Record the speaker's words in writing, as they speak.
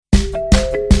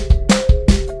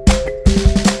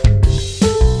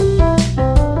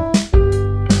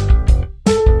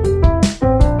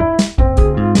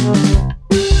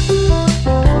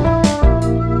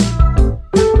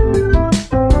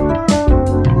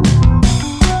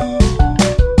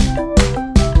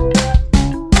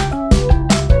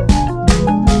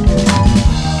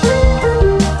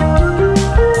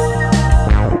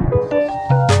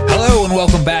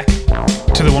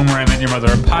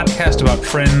podcast about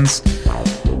friends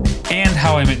and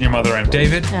How I Met Your Mother. I'm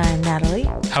David. I'm Natalie.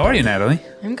 How are you, Natalie?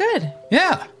 I'm good.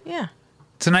 Yeah. Yeah.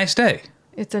 It's a nice day.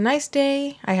 It's a nice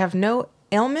day. I have no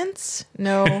ailments,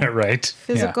 no right.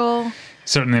 physical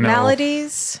Certainly no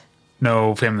maladies,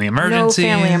 no family emergencies. no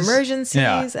family emergencies.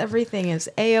 Yeah. Everything is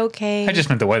A-okay. I just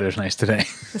meant the weather's nice today.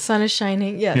 The sun is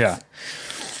shining. Yes. Yeah.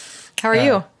 How are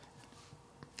you?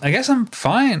 I guess I'm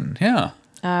fine. Yeah.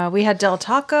 We had Del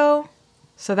Taco,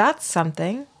 so that's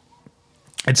something.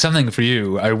 It's something for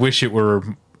you. I wish it were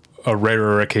a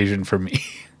rarer occasion for me.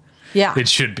 Yeah. It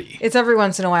should be. It's every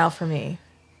once in a while for me.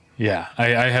 Yeah.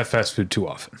 I have fast food too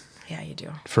often. Yeah, you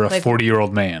do. For a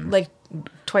 40-year-old man. Like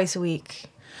twice a week,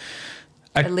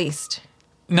 at least.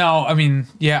 No, I mean,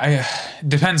 yeah,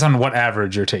 depends on what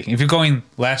average you're taking. If you're going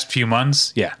last few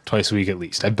months, yeah, twice a week at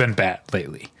least. I've been bad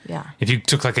lately. Yeah. If you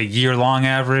took like a year-long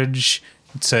average,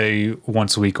 I'd say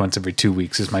once a week, once every 2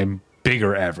 weeks is my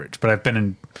bigger average. But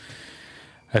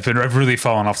I've really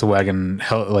fallen off the wagon,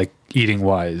 like eating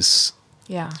wise.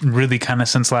 Yeah. Really kind of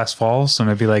since last fall, so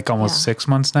maybe like almost 6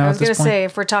 months now. I was going to say,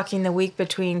 if we're talking the week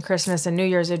between Christmas and New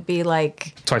Year's, it'd be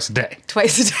like twice a day.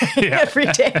 Yeah. Every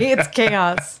day. It's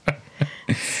chaos.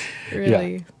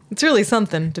 It's really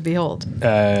something to behold.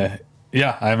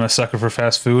 Yeah, I'm a sucker for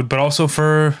fast food, but also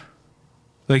for,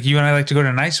 like, you and I like to go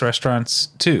to nice restaurants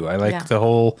too. I like the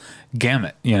whole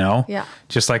gamut, you know? Yeah.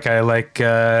 Just like I like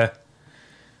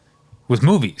with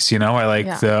movies, you know? I like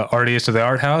the artiest of the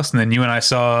art house, and then you and I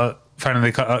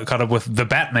finally caught up with The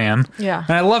Batman. Yeah.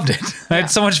 And I loved it. I had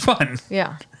so much fun.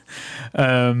 Yeah.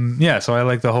 So I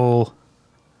like the whole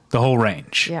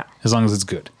range. Yeah. As long as it's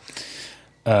good.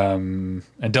 And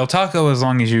Del Taco, as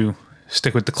long as you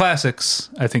stick with the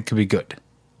classics, I think could be good.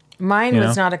 Mine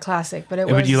was not a classic, but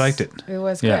But you liked it. It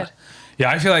was good. Yeah,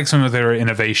 I feel like some of their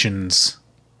innovations,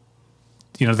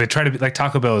 you know, they try to be like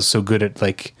Taco Bell is so good at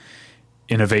like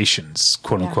innovations,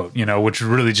 quote unquote, you know, which is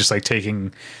really just like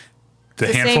taking the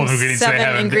handful of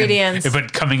ingredients they have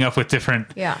but coming up with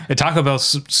different. Yeah. And Taco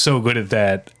Bell's so good at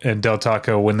that, and Del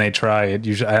Taco, when they try it,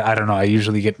 usually I don't know, I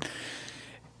usually get.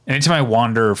 Anytime I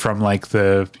wander from like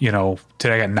the, you know,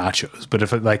 today I got nachos, but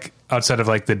if it like outside of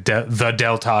like the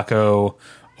Del Taco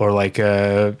or like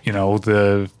you know,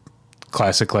 the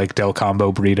classic like Del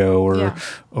Combo burrito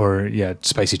or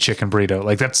spicy chicken burrito,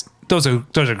 like those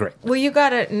are great. Well, you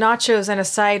got a nachos and a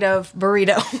side of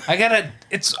burrito.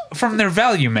 It's from their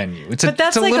value menu. It's a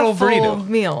like little a full burrito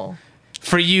meal.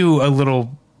 for you. A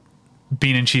little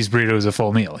bean and cheese burrito is a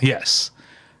full meal. Yes.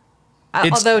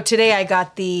 Although today I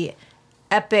got the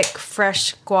epic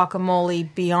fresh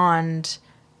guacamole Beyond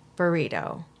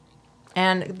burrito.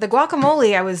 And the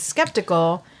guacamole, I was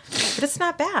skeptical, but it's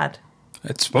not bad.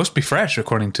 It's supposed to be fresh,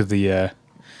 according to the...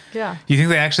 Yeah. You think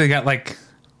they actually got, like,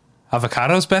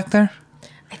 avocados back there?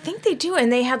 I think they do,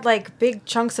 and they had, like, big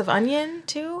chunks of onion,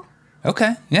 too.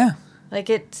 Okay, yeah. Like,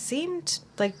 it seemed,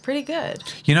 like, pretty good.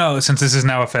 You know, since this is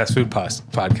now a fast food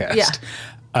podcast,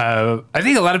 I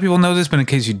think a lot of people know this, but in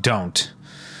case you don't.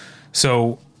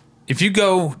 So... If you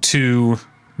go to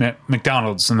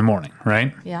McDonald's in the morning,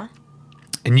 right? Yeah.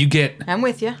 And you get... I'm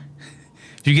with you.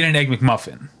 You get an Egg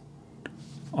McMuffin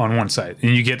on one side,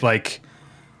 and you get like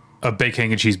a bacon,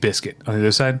 egg, and cheese biscuit on the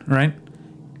other side, right?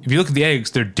 If you look at the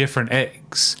eggs, they're different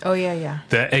eggs. Oh, yeah.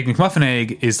 The Egg McMuffin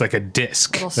egg is like a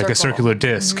disc, like a circular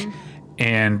disc. Mm-hmm.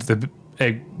 And the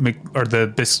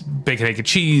bacon, egg, and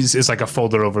cheese is like a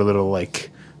folded over little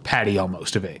like patty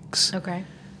almost of eggs. Okay.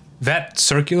 That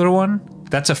circular one,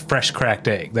 that's a fresh cracked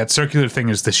egg. That circular thing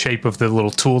is the shape of the little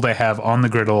tool they have on the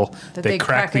griddle. They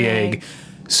crack the egg.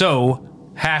 So,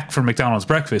 hack for McDonald's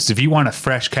breakfast. If you want a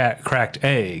fresh cracked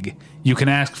egg, you can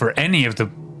ask for any of the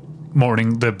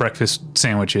breakfast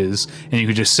sandwiches, and you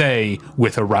can just say,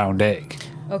 with a round egg.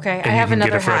 Okay, I have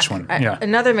another fresh hack. One.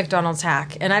 Another McDonald's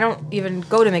hack, and I don't even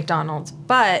go to McDonald's,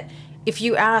 but if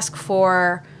you ask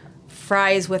for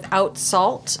fries without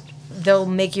salt, they'll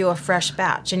make you a fresh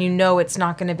batch, and you know it's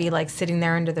not going to be like sitting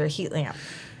there under their heat lamp.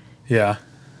 Yeah.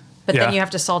 But then you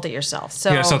have to salt it yourself.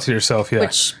 So, yeah, salt it yourself, yeah.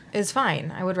 Which is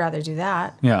fine. I would rather do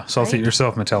that. Yeah, salt it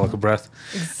yourself, Metallica breath.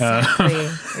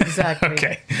 Exactly.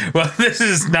 Okay. Well, this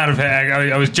is not a hack.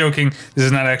 I was joking. This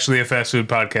is not actually a fast food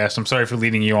podcast. I'm sorry for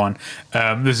leading you on.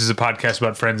 This is a podcast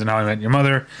about friends and How I Met Your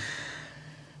Mother.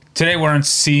 Today we're on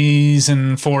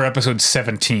season 4, episode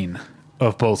 17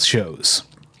 of both shows.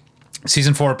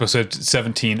 Season 4, episode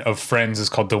 17 of Friends is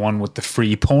called The One with the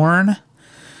Free Porn.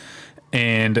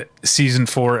 And season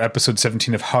 4, episode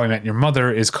 17 of How I Met Your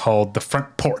Mother is called The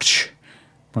Front Porch.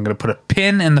 I'm going to put a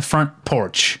pin in the front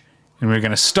porch. And we're going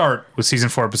to start with season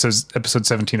 4, episode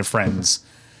 17 of Friends.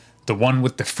 The One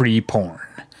with the Free Porn.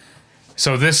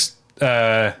 So this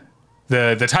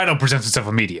the title presents itself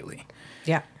immediately.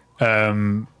 Yeah.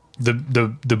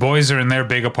 The boys are in their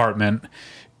big apartment.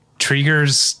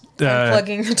 Trigger's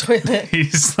Unplugging the toilet.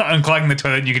 he's unclogging the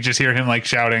toilet. You could just hear him like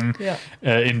shouting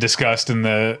in disgust in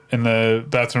the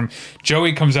bathroom.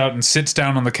 Joey comes out and sits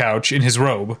down on the couch in his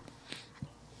robe.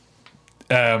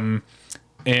 And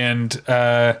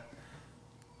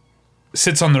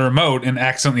sits on the remote and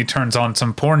accidentally turns on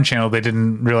some porn channel they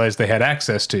didn't realize they had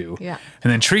access to. Yeah.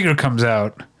 And then Trigger comes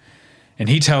out and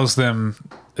he tells them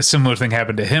a similar thing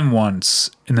happened to him once.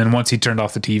 And then once he turned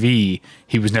off the TV,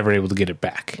 he was never able to get it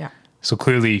back. Yeah. So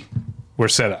clearly we're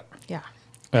set up. Yeah.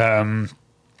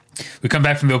 We come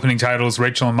back from the opening titles.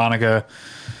 Rachel and Monica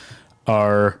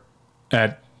are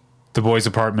at the boys'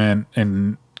 apartment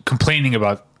and complaining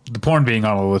about the porn being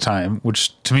on all the time,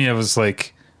 which to me, I was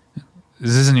like,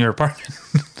 this isn't your apartment.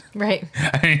 Right.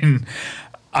 I mean,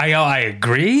 I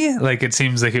agree. Like, it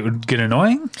seems like it would get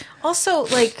annoying. Also,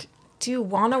 like, do you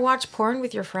want to watch porn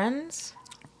with your friends?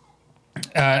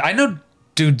 I know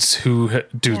dudes who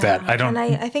do that. I don't. And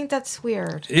I think that's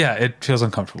weird. Yeah, it feels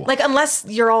uncomfortable. Like, unless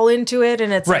you're all into it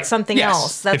and it's like something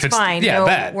else, that's fine. Yeah,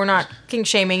 that. We're not king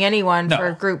shaming anyone for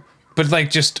a group. But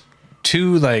like, just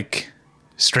two like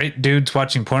straight dudes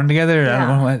watching porn together. I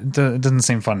don't know. It doesn't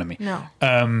seem fun to me.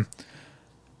 No.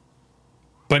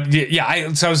 But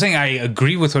yeah, so I was saying I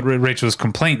agree with what Rachel's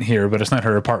complaint here, but it's not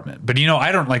her apartment. But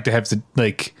I don't like to have to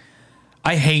like.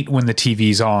 I hate when the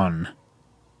TV's on,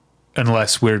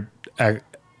 unless we're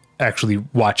actually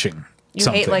watching. You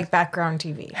something. hate like background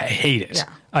TV. I hate it. Yeah.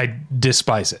 I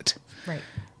despise it. Right.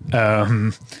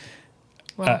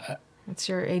 Well, it's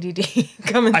your ADD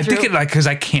coming through. I think it like because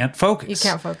I can't focus. You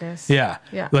can't focus. Yeah.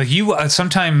 Yeah. Like you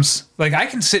sometimes like I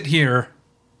can sit here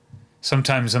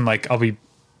sometimes and like I'll be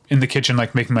in the kitchen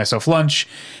like making myself lunch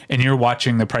and you're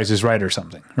watching The Price is Right or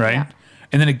something, right? Yeah.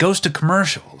 And then it goes to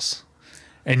commercials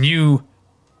and you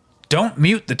don't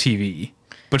mute the TV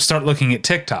but start looking at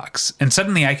TikToks and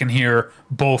suddenly I can hear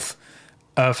both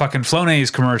a fucking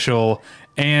Flonase commercial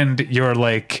and your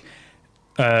like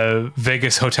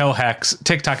Vegas hotel hacks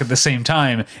TikTok at the same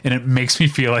time, and it makes me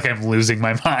feel like I'm losing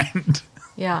my mind.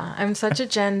 Yeah, I'm such a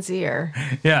Gen Zer.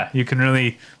 Yeah, you can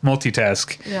really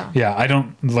multitask. Yeah, I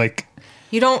don't like.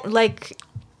 You don't like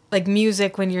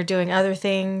music when you're doing other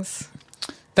things.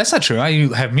 That's not true. I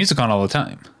have music on all the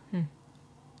time.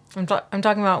 I'm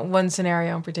talking about one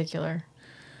scenario in particular.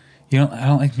 I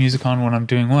don't like music on when I'm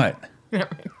doing what? Yeah,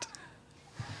 right.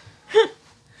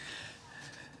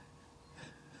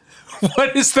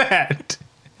 What is that?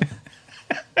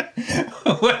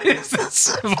 What is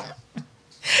this?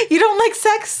 You don't like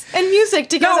sex and music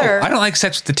together. No, I don't like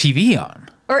sex with the TV on.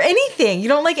 Or anything. You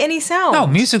don't like any sound. No,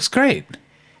 music's great.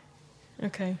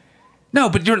 Okay. No,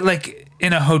 but you're like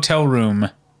in a hotel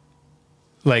room,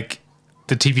 like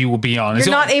the TV will be on. You're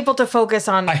not able to focus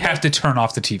on... I have to turn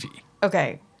off the TV.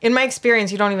 Okay. In my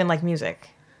experience, you don't even like music.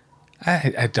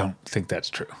 I don't think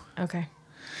that's true. Okay.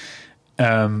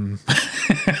 But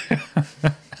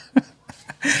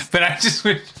I just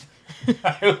wish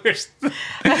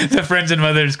the friends and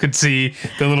mothers could see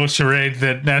the little charade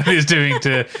that Natalie is doing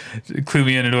to clue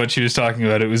me into what she was talking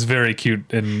about. It was very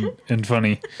cute and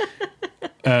funny.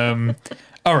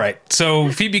 All right.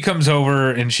 So Phoebe comes over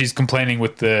and she's complaining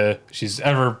she's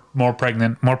ever more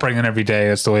pregnant every day.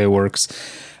 That's the way it works.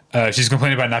 She's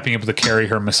complaining about not being able to carry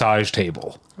her massage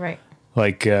table. Right.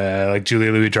 Like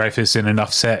Julia Louis-Dreyfus in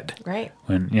Enough Said. Right.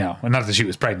 When, well, not that she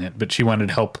was pregnant, but she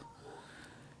wanted help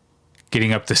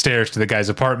getting up the stairs to the guy's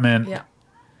apartment. Yeah.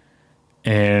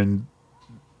 And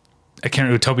I can't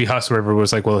remember, Toby Huss or whatever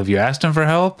was like, well, have you asked him for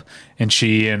help? And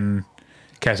she and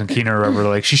Kathleen Keener or whatever were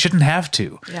like, she shouldn't have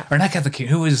to. Yeah. Or not Kathleen Keener.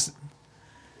 Who was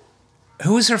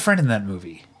her friend in that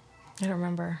movie? I don't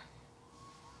remember.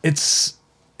 It's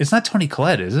not Toni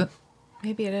Collette, is it?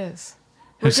 Maybe it is.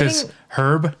 Who says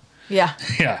Herb? Yeah.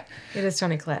 Yeah. It is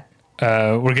Toni Collette.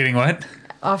 We're getting what?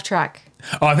 Off track.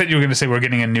 Oh, I thought you were going to say we're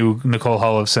getting a new Nicole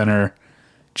Hollow Center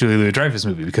Julia Louis-Dreyfus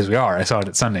movie, because we are. I saw it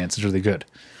at Sundance. It's really good.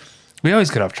 We always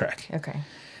get off track. Okay.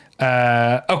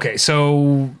 Okay,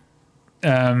 so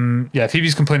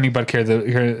Phoebe's complaining about carrying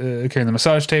the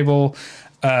massage table.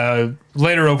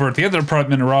 Later over at the other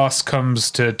apartment, Ross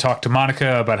comes to talk to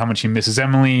Monica about how much he misses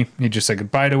Emily. He just said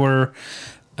goodbye to her.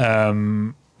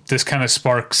 This kind of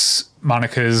sparks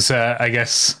Monica's, I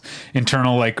guess,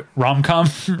 internal like rom-com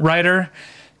writer,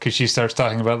 because she starts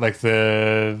talking about like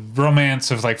the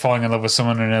romance of like falling in love with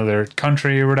someone in another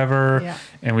country or whatever. Yeah.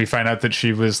 And we find out that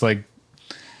she was like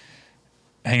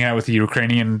hanging out with a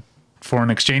Ukrainian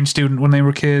foreign exchange student when they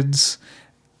were kids.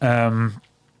 And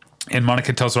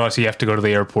Monica tells Ross you have to go to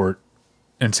the airport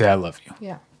and say I love you.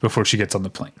 Yeah. Before she gets on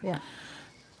the plane. Yeah.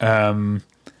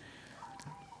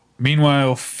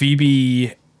 Meanwhile,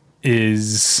 Phoebe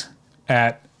is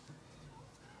at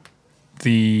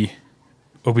the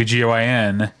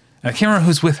OBGYN. I can't remember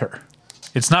who's with her.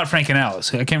 It's not Frank and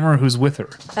Alice. I can't remember who's with her.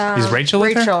 Is Rachel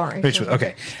with her? Rachel.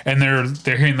 Okay. And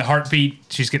they're hearing the heartbeat.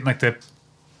 She's getting like the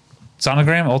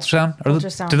sonogram,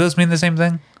 ultrasound. Do those mean the same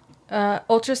thing?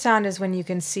 Ultrasound is when you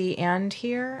can see and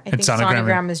hear. I think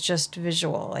sonogram is just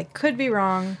visual. Like, could be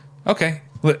wrong. Okay.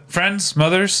 Friends,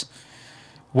 mothers,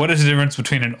 what is the difference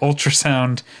between an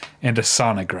ultrasound and a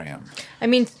sonogram? I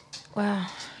mean,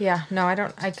 well, yeah. No, I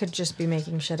don't. I could just be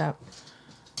making shit up.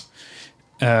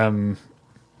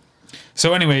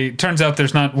 So anyway, it turns out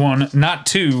there's not one, not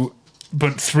two,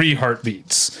 but 3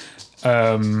 heartbeats.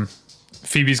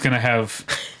 Phoebe's going to have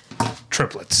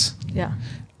triplets. Yeah.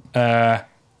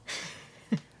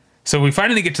 So we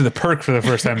finally get to the perk for the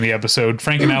first time in the episode.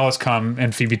 Frank and Alice come,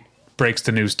 and Phoebe breaks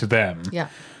the news to them. Yeah.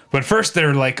 But first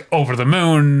they're like over the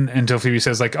moon until Phoebe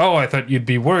says like, "Oh, I thought you'd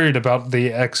be worried about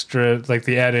the extra, like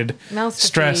the added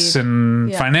stress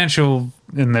and financial."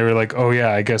 And they were like, "Oh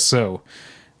yeah, I guess so."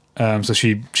 So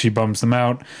she bums them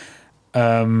out.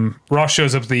 Ross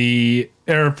shows up at the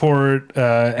airport.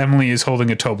 Emily is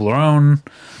holding a Toblerone.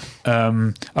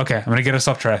 Okay, I'm gonna get us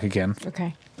off track again.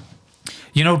 Okay.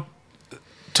 You know,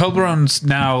 Toblerone's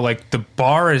now like the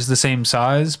bar is the same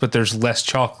size, but there's less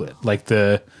chocolate. Like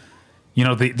the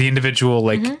individual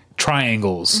like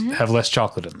triangles have less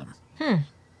chocolate in them.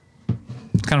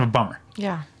 It's kind of a bummer.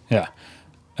 Yeah. Yeah.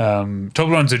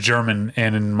 Toblerone's a German,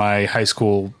 and in my high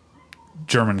school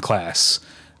German class,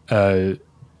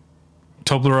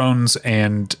 Toblerones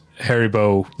and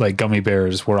Haribo like gummy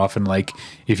bears were often like,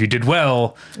 if you did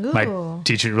well, my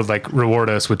teacher would like reward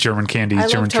us with German candies,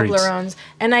 German treats. I love Toblerones,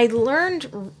 and I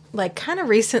learned like kind of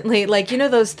recently, like, you know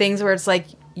those things where it's like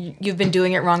you've been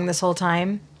doing it wrong this whole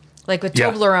time, like with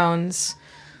Toblerones,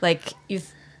 like you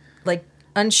like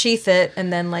unsheath it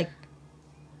and then like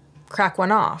crack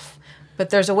one off, but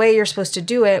there's a way you're supposed to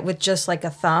do it with just like a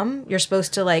thumb. You're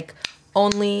supposed to like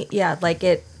only like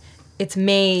it's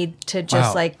made to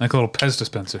just like a little Pez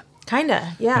dispenser.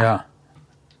 Kinda, yeah. Yeah.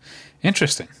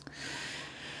 Interesting.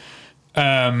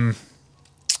 So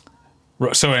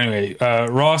anyway,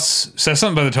 Ross says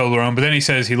something about the Toblerone, but then he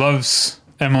says he loves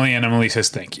Emily, and Emily says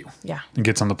thank you. Yeah. And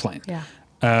gets on the plane. Yeah.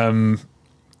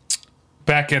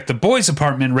 Back at the boys'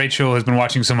 apartment, Rachel has been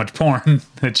watching so much porn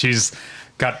that she's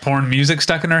got porn music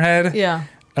stuck in her head. Yeah.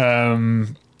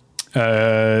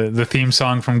 The theme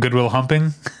song from Good Will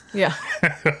Humping. Yeah.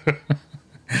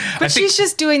 But she's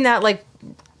just doing that like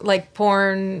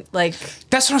porn, like...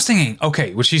 That's what I was thinking.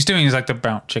 Okay, what she's doing is like the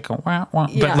bounce chicken. Wah, wah.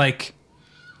 Yeah. But like,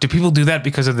 do people do that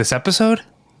because of this episode?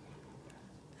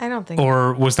 I don't think.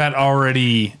 Or was that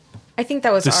already... I think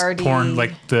that was already... porn,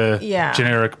 like the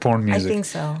generic porn music. I think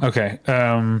so. Okay.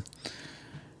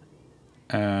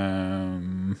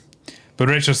 But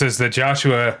Rachel says that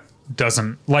Joshua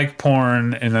doesn't like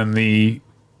porn, and then the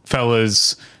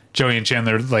fellas, Joey and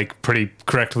Chandler, like pretty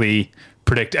correctly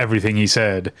predict everything he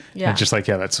said. Yeah. And just like,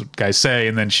 yeah, that's what guys say.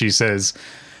 And then she says,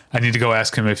 I need to go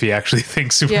ask him if he actually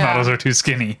thinks supermodels are too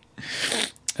skinny.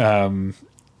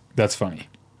 That's funny.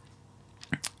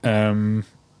 So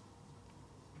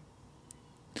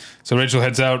Rachel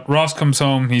heads out. Ross comes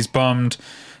home. He's bummed.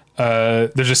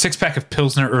 There's a 6-pack of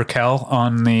Pilsner Urquell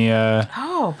on the...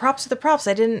 props to the props.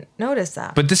 I didn't notice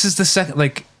that. But this is the second...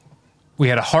 Like, we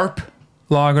had a Harp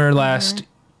lager last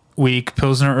week.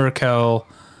 Pilsner Urquell.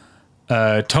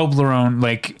 Toblerone.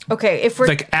 Like... Okay, if we're...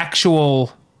 Like,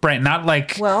 actual brand. Not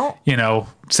like,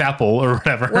 Sapple or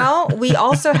whatever. Well, we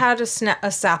also had a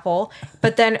Sapple,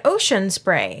 but then Ocean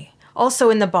Spray also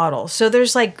in the bottle. So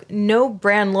there's, like, no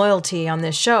brand loyalty on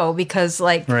this show because,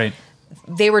 like... Right.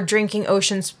 They were drinking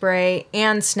Ocean Spray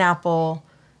and Snapple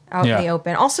out in the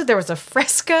open. Also, there was a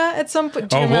Fresca at some point.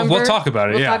 Do you remember? We'll talk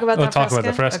about it. We'll talk about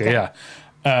the Fresca. Okay. Yeah.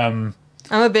 I'm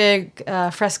a big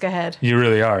Fresca head. You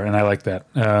really are, and I like that.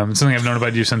 It's something I've known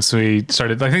about you since we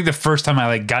started. I think the first time I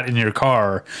like got in your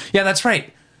car. Yeah, that's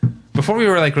right. Before we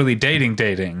were like really dating.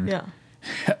 Yeah.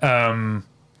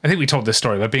 I think we told this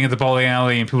story about being at the bowling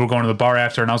alley and people were going to the bar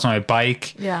after, and I was on my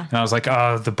bike. Yeah. And I was like,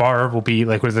 the bar will be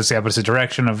like, what does it say? Opposite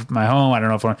direction of my home. I don't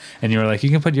know if and you were like,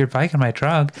 you can put your bike in my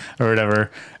trunk or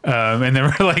whatever. And there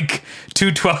were like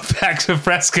 2 12-packs of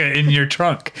Fresca in your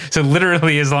trunk. So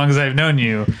literally as long as I've known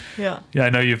you. Yeah. Yeah, I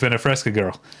know you've been a Fresca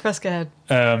girl. Fresca head.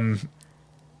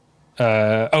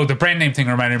 The brand name thing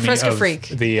reminded me Fresca of Freak.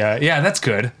 Yeah, that's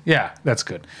good. Yeah, that's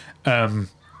good.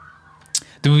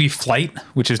 The movie Flight,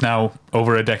 which is now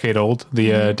over a decade old, the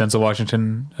Denzel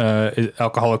Washington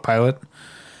alcoholic pilot,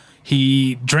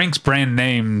 he drinks brand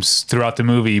names throughout the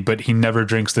movie, but he never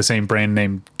drinks the same brand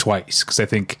name twice, because I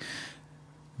think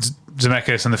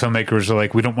Zemeckis and the filmmakers are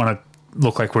like, we don't want to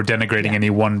look like we're denigrating any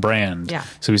one brand. Yeah.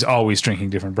 So he's always drinking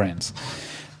different brands.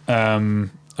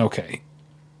 Okay.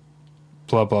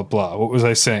 Blah, blah, blah. What was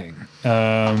I saying?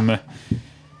 Monica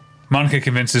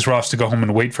convinces Ross to go home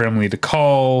and wait for Emily to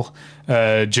call.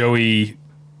 Joey,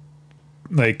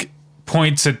 like,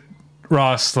 points at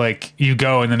Ross, like, you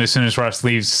go, and then as soon as Ross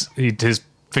leaves, his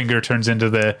finger turns into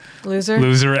the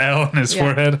loser L on his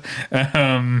forehead.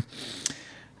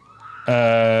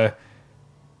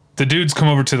 The dudes come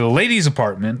over to the ladies'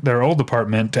 apartment, their old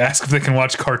apartment, to ask if they can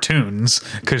watch cartoons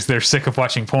because they're sick of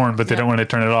watching porn, but they don't want to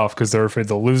turn it off because they're afraid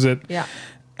they'll lose it. Yeah.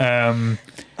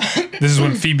 This is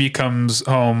when Phoebe comes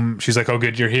home. She's like, "Oh,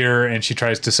 good, you're here," and she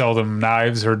tries to sell them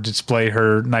knives or display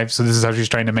her knives. So this is how she's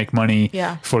trying to make money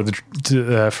for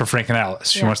for Frank and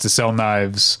Alice. She wants to sell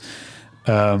knives.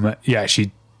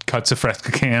 She cuts a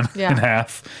Fresca can in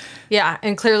half. Yeah,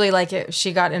 and clearly, like,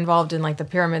 she got involved in, like, the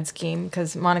pyramid scheme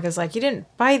because Monica's like, "You didn't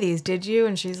buy these, did you?"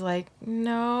 And she's like,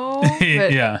 "No."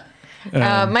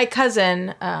 But, my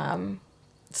cousin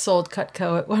sold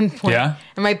Cutco at one point. Yeah.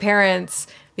 And my parents,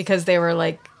 because they were,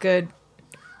 like, good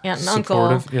aunt and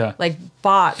uncle, like,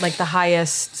 bought, like, the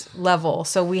highest level.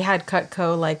 So we had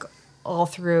Cutco, like, all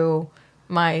through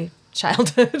my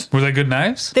childhood. Were they good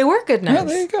knives? They were good knives. Yeah,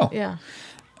 there you go.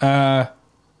 Yeah.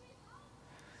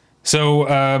 So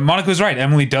Monica was right.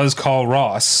 Emily does call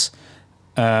Ross,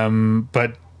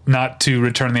 but not to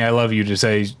return the I love you, to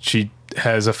say she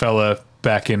has a fella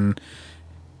back in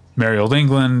merry old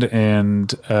England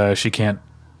and she can't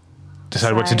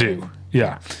decide what to do.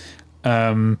 Yeah.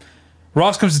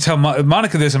 Ross comes to tell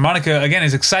Monica this, and Monica, again,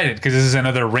 is excited because this is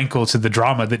another wrinkle to the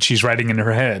drama that she's writing in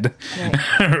her head.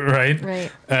 Right?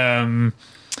 Right.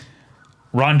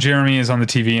 Ron Jeremy is on the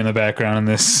TV in the background in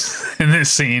this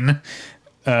scene.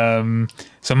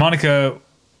 So Monica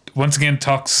once again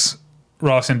talks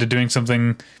Ross into doing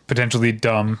something potentially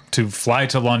dumb to fly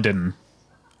to London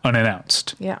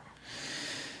unannounced. Yeah.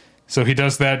 So he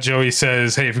does that. Joey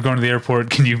says, "Hey, if you're going to the airport,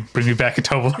 can you bring me back a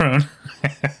Toblerone?"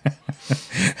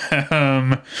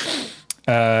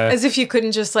 As if you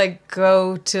couldn't just, like,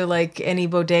 go to, like, any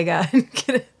bodega and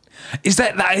get it. Is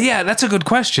that, that's a good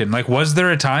question. Like, was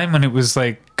there a time when it was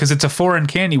like, because it's a foreign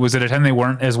candy, was it a time they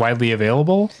weren't as widely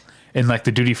available? And, like,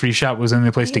 the duty-free shop was the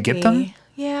only place to get them?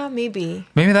 Yeah, maybe.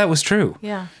 Maybe that was true.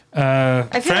 Yeah.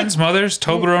 Friends, mothers,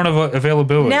 Toblerone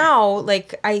availability. Now,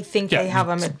 like, I think they have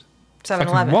them at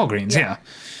 7-Eleven. Walgreens, yeah.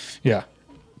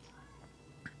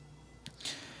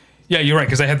 Yeah, you're right,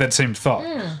 because I had that same thought.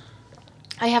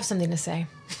 I have something to say.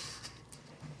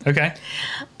 Okay.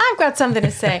 I've got something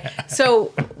to say. So,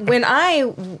 when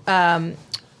I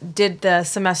did the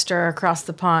semester across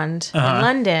the pond in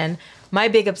London, my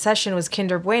big obsession was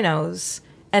Kinder Buenos,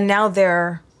 and now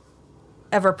they're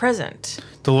ever present.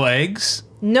 The little eggs?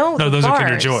 No, those bars. are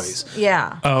Kinder Joys.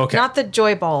 Yeah. Oh, okay. Not the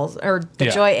Joy Balls or the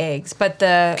Joy eggs, but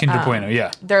the Kinder Bueno.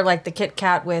 Yeah. They're like the Kit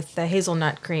Kat with the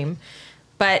hazelnut cream,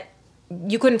 but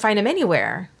you couldn't find them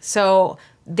anywhere. So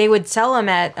they would sell them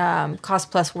at Cost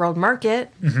Plus World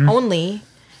Market only,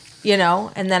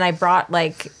 And then I brought,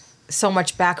 like, so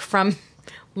much back from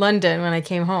London when I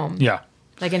came home. Yeah.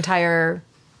 Like, entire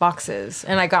boxes,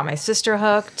 and I got my sister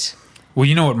hooked. Well,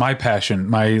 you know what my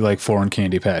like, foreign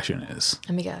candy passion is?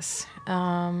 Let me guess.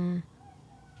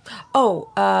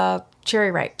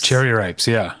 Cherry Ripes. Cherry Ripes,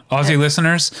 yeah. Aussie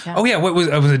listeners. Yeah. Oh yeah, what was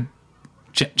it?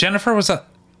 Jennifer was that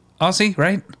Aussie,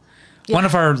 right? Yeah. One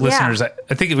of our listeners, I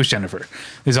think it was Jennifer,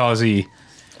 is Aussie.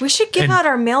 We should give out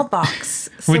our mailbox.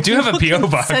 So we do have a P.O.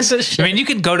 box. I mean, you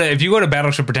could if you go to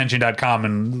battleshippretension.com,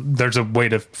 and there's a way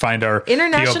to find our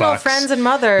international P.O. box. Friends and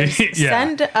mothers.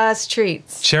 Send us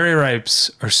treats. Cherry Ripes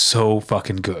are so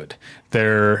fucking good.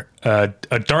 They're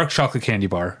a dark chocolate candy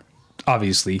bar,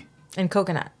 obviously. And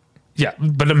coconut. Yeah,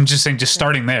 but I'm just saying,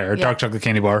 starting there, dark chocolate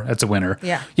candy bar, that's a winner.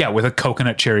 Yeah. Yeah, with a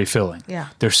coconut cherry filling. Yeah.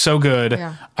 They're so good.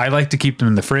 Yeah. I like to keep them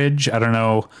in the fridge. I don't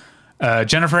know.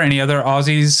 Jennifer, any other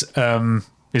Aussies?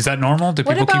 Is that normal? Do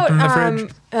people keep them in the fridge?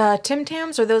 Tim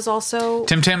Tams, are those also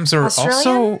Tim Tams are Australian?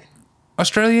 also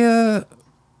Australia,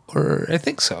 or I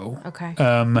think so. Okay.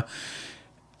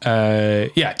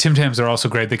 Tim Tams are also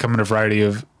great. They come in a variety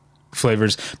of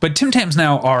flavors. But Tim Tams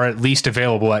now are at least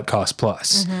available at Cost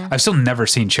Plus. I've still never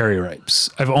seen Cherry Ripes.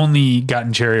 I've only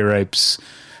gotten Cherry Ripes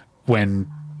when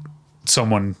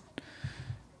someone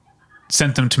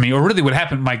sent them to me. Or really what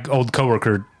happened, my old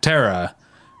coworker, Tara...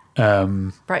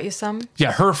 brought you some?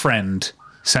 Yeah, her friend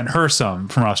sent her some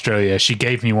from Australia. She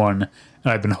gave me one,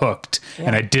 and I've been hooked. Yeah.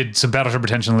 And I did, some Battleship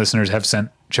Retention listeners have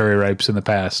sent Cherry Ripes in the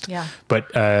past. Yeah.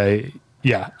 But, I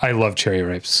love Cherry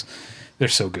Ripes. They're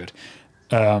so good.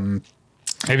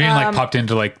 Have you even like popped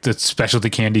into like the specialty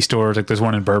candy stores? Like there's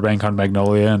one in Burbank on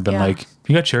Magnolia and been like,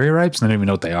 you got cherry ripes? And they don't even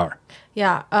know what they are.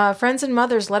 Yeah. Friends and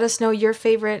mothers, let us know your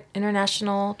favorite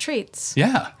international treats.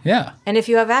 Yeah. Yeah. And if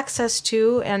you have access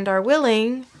to and are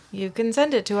willing, you can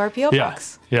send it to our P.O.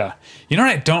 box. Yeah. You know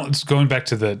what I don't, going back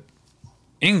to the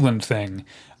England thing,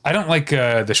 I don't like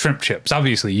the shrimp chips.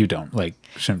 Obviously you don't like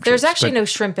shrimp chips. There's actually no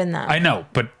shrimp in them. I know,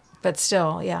 but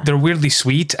still, yeah. they're weirdly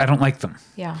sweet. I don't like them.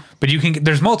 Yeah. But you can,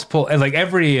 there's multiple, like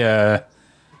every,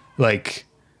 like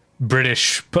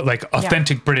British, but like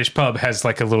authentic British pub has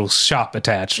like a little shop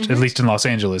attached, at least in Los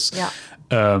Angeles. Yeah.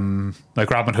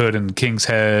 Like Robin Hood and King's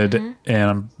Head, and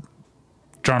I'm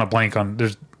drawing a blank on,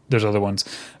 there's other ones.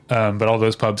 But all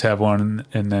those pubs have one,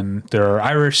 and then there are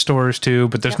Irish stores too,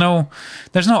 but there's no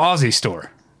Aussie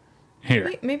store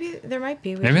here. Maybe there might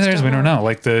be. Maybe there is. We don't know.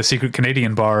 Like the secret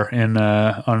Canadian bar in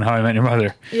on How I Met Your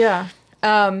Mother. Yeah.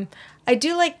 I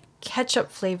do like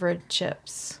ketchup flavored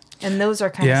chips, and those are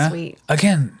kind of sweet.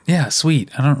 Again,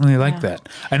 sweet. I don't really like that.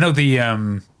 I know the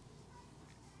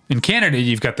in Canada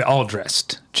you've got the all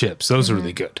dressed chips. Those are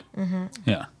really good.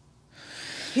 Yeah.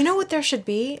 You know what there should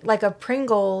be? Like a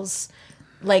Pringles,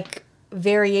 like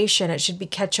variation. It should be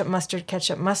ketchup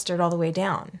mustard all the way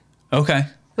down. Okay.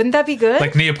 Wouldn't that be good?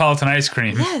 Like Neapolitan ice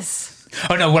cream. Yes.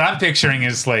 Oh no, what I'm picturing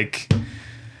is like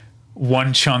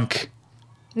one chunk.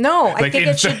 No, I Like think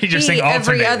it should be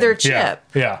every other chip.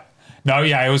 Yeah. No,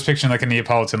 I was picturing like a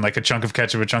Neapolitan, like a chunk of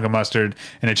ketchup, a chunk of mustard,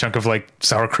 and a chunk of like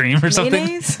sour cream or something.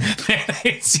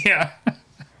 Mayonnaise, yeah.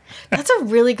 That's a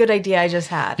really good idea I just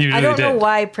had. You really I don't know did.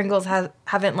 why Pringles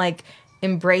haven't like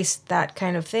embraced that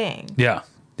kind of thing. Yeah,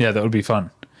 that would be fun.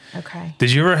 Okay.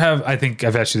 Did you ever have, I think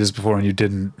I've asked you this before and you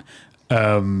didn't,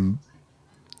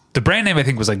 the brand name I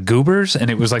think was like Goobers,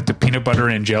 and it was like the peanut butter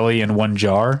and jelly in one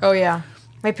jar. Oh yeah.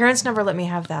 My parents never let me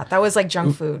have that. That was like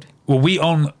junk food. Well, we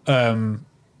own,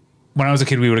 when I was a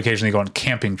kid, we would occasionally go on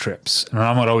camping trips, and my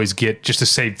mom would always get, just to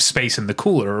save space in the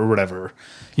cooler or whatever,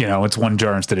 it's one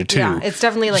jar instead of two. Yeah, it's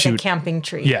definitely like a camping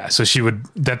treat. Yeah, so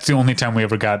that's the only time we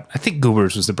ever got, I think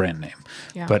Goobers was the brand name.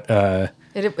 Yeah. But,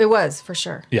 it was, for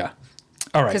sure. Yeah.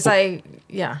 All right. Because I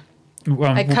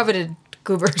coveted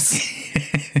Goobers.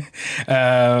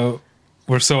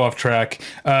 We're so off track.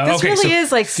 This really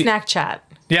is like snack chat.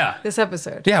 Yeah. This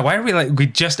episode. Yeah, why are we we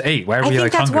just ate. Why are we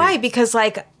like hungry? I think that's why, because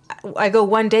like I go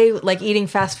one day like eating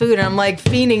fast food and I'm like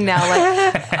fiending now.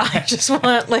 Like I just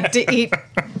want like to eat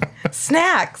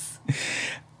snacks.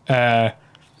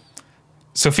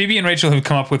 So Phoebe and Rachel have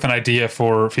come up with an idea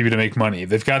for Phoebe to make money.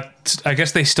 They've got, I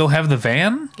guess they still have the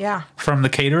van? Yeah. From the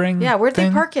catering? Yeah, where'd thing?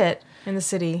 they park it in the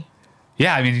city?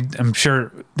 Yeah, I mean, I'm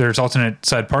sure there's alternate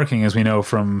side parking, as we know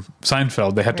from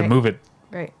Seinfeld. They had to move it,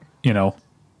 right?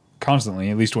 Constantly,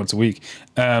 at least once a week.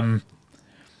 Oh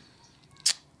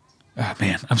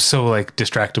man, I'm so like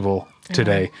distractible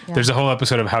today. Yeah. There's a whole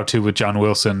episode of How To with John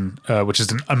Wilson, which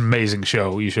is an amazing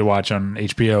show you should watch on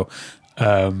HBO,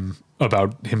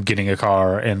 about him getting a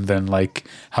car and then like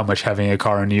how much having a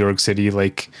car in New York City,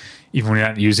 like even when you're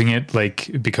not using it, like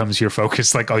it becomes your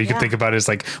focus. Like all you can think about is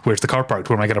like, where's the car parked?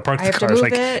 Where am I going to park the car? Move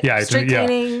like, it, yeah. It's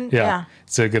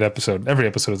a good episode. Every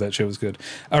episode of that show is good.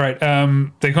 All right.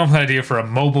 They come up with an idea for a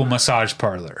mobile massage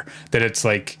parlor, that it's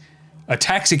like a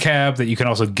taxi cab that you can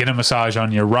also get a massage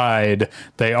on your ride.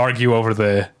 They argue over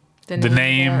the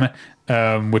name,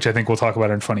 which I think we'll talk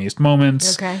about in Funniest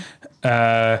Moments.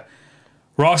 Okay.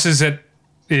 Ross is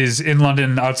in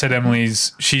London outside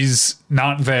Emily's. She's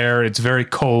not there. It's very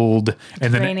cold.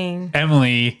 And then raining.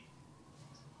 Emily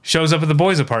shows up at the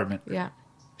boys' apartment. Yeah.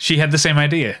 She had the same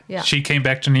idea. Yeah. She came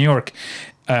back to New York.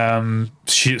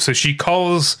 She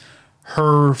calls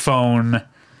her phone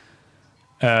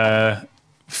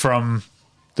from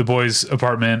the boys'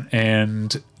 apartment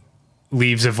and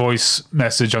leaves a voice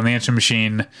message on the answer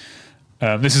machine.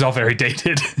 This is all very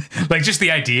dated. Like just the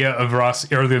idea of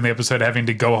Ross earlier in the episode having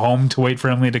to go home to wait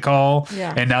for Emily to call.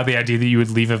 Yeah. And now the idea that you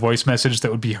would leave a voice message that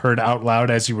would be heard out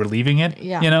loud as you were leaving it.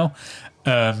 Yeah.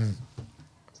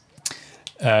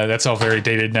 That's all very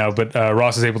dated now. But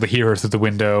Ross is able to hear her through the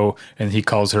window, and he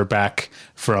calls her back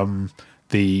from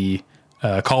the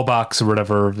call box or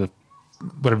whatever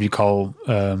you call.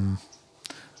 I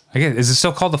guess, is it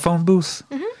still called the phone booth?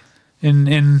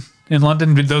 Mm-hmm. In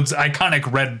London, those iconic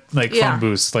red phone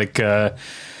booths,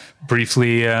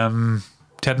 briefly,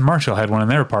 Ted and Marshall had one in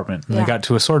their apartment, and they got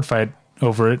to a sword fight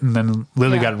over it, and then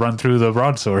Lily got run through the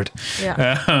broadsword.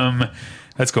 Yeah.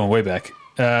 That's going way back.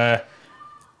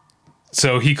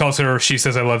 So he calls her, she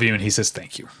says, "I love you," and he says,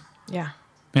 "Thank you." Yeah.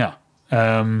 Yeah.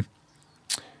 And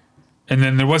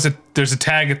then there's a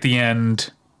tag at the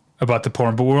end about the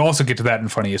porn, but we'll also get to that in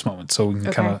funniest moments, so we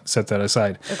can kind of set that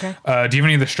aside. Okay. Do you have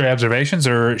any other stray observations,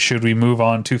 or should we move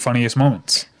on to funniest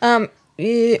moments? So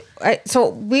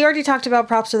we already talked about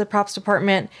props to the props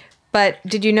department, but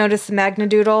did you notice the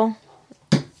Magnadoodle?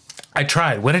 I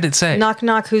tried. What did it say? Knock,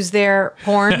 knock, who's there?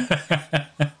 Porn.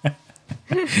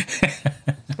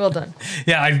 Well done.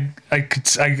 Yeah,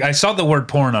 I saw the word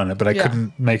porn on it, but I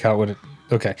couldn't make out what it...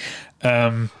 Okay.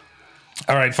 All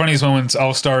right, funniest moments.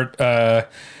 I'll start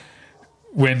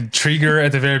when Trigger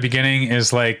at the very beginning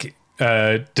is like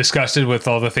disgusted with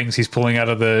all the things he's pulling out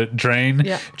of the drain.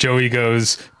 Yeah. Joey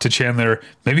goes to Chandler,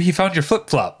 maybe he found your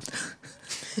flip-flop.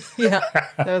 Yeah,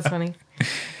 that was funny.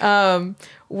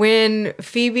 When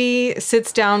Phoebe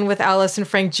sits down with Alice and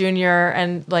Frank Jr.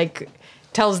 and like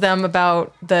tells them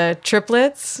about the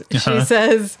triplets, she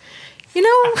says, you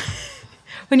know,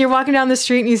 when you're walking down the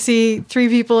street and you see 3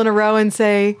 people in a row and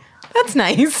say, that's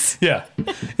nice. Yeah.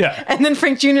 Yeah. And then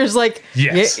Frank Jr.'s like,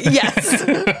 yes. Yes.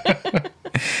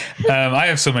 I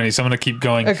have so many, so I'm going to keep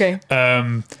going. Okay.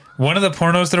 One of the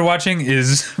pornos they're watching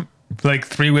is like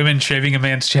 3 women shaving a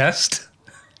man's chest.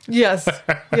 Yes.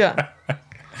 Yeah.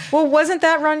 Well, wasn't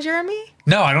that Ron Jeremy?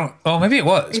 No, I don't. Oh, maybe it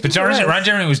was. But Ron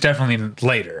Jeremy was definitely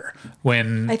later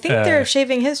when I think they're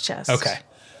shaving his chest. Okay.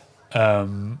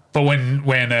 But when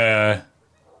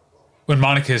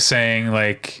Monica is saying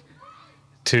like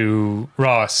to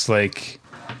Ross like,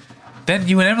 then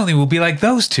you and Emily will be like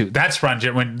those two. That's Ron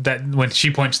Jeremy. When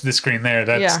she points to the screen there,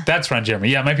 that's Ron Jeremy.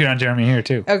 Yeah, it might be Ron Jeremy here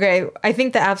too. Okay, I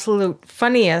think the absolute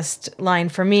funniest line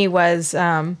for me was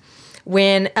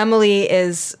when Emily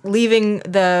is leaving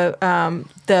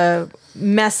the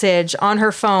message on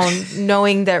her phone,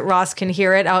 knowing that Ross can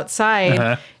hear it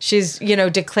outside. She's,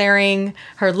 declaring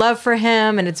her love for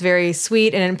him, and it's very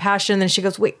sweet and impassioned. And then she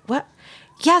goes, "Wait, what?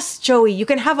 Yes, Joey, you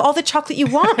can have all the chocolate you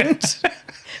want."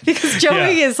 Because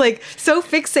Joey is like so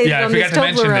fixated on this Toblerone. Yeah,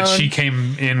 I forgot to mention that she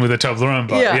came in with a Toblerone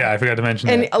bar. Yeah, I forgot to mention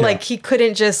that. And like he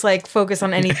couldn't just like focus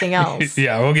on anything else.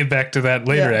 Yeah, we'll get back to that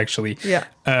later. Actually. Yeah.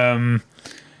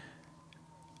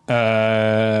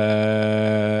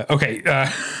 Okay.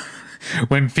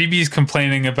 When Phoebe's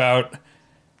complaining about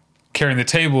carrying the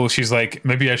table, she's like,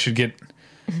 maybe I should get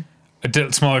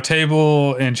a smaller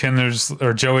table. And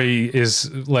Joey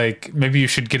is like, maybe you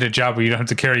should get a job where you don't have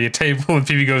to carry a table. And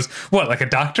Phoebe goes, what, like a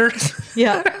doctor?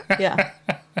 Yeah. Yeah.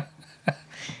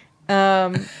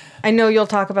 I know you'll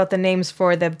talk about the names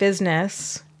for the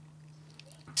business.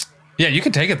 Yeah, you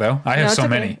can take it though. I have so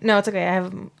many. No, it's okay. I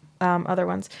have other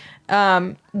ones.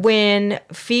 When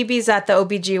Phoebe's at the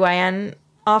OBGYN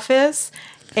office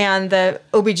and the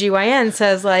OBGYN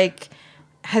says like,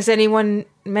 has anyone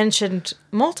mentioned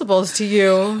multiples to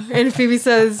you? And Phoebe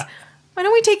says, why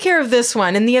don't we take care of this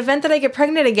one? In the event that I get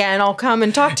pregnant again, I'll come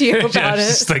and talk to you about it.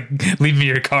 Just like leave me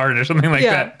your card or something like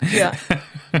that.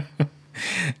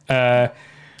 Yeah.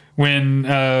 When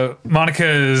Monica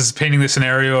is painting the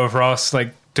scenario of Ross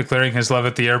like declaring his love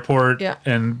at the airport,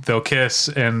 and they'll kiss,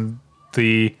 and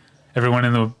everyone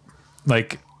in the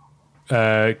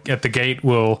at the gate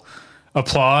will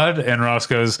applaud, and Ross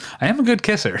goes, "I am a good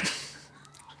kisser."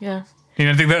 Yeah. You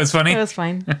didn't think that was funny? That was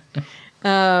fine.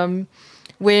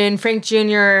 When Frank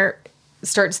Jr.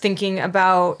 starts thinking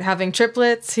about having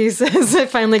triplets, he says, "I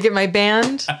finally get my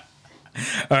band." All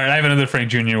right, I have another Frank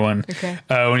Jr. one. Okay.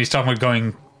 When he's talking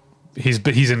about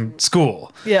he's in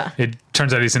school. Yeah. It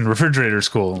turns out he's in refrigerator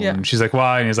school. Yeah. And she's like,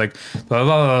 why? And he's like, blah,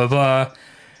 blah, blah,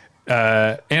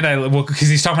 blah. Because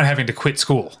he's talking about having to quit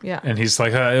school. Yeah. And he's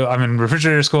like, I'm in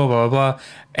refrigerator school, blah, blah, blah.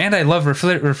 And I love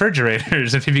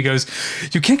refrigerators. And Phoebe goes,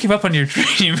 you can't give up on your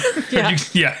dream. Yeah.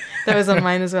 Yeah. That was on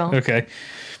mine as well. Okay.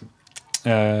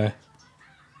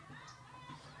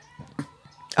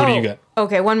 What do you got?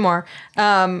 Okay, one more.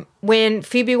 When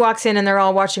Phoebe walks in and they're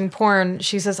all watching porn,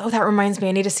 she says, "Oh, that reminds me,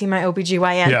 I need to see my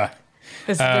OBGYN." Yeah.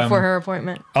 This is before her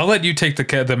appointment. I'll let you take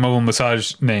the mobile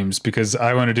massage names because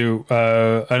I want to do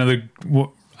another.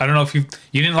 I don't know if you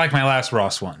didn't like my last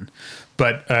Ross one,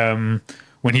 but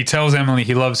when he tells Emily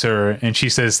he loves her and she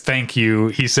says thank you,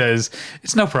 he says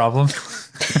it's no problem.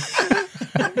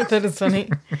 That is funny.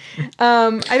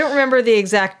 I don't remember the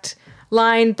exact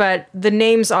line, but the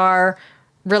names are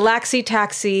Relaxy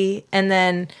Taxi, and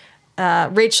then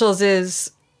Rachel's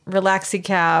is Relaxy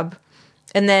Cab.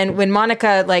 And then when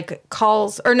Monica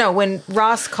when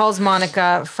Ross calls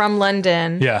Monica from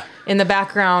London, in the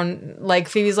background, like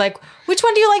Phoebe's like, which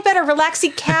one do you like better,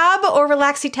 Relaxy Cab or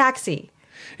Relaxy Taxi?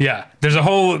 Yeah, there's a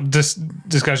whole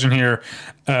discussion here.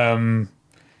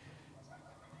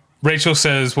 Rachel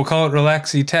says, we'll call it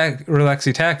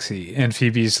Relaxy Taxi. And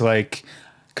Phoebe's like,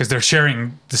 because they're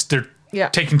sharing this, they're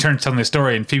taking turns telling the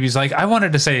story. And Phoebe's like, I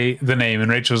wanted to say the name.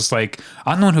 And Rachel's like,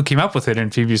 I'm the one who came up with it.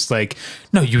 And Phoebe's like,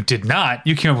 no, you did not.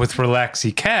 You came up with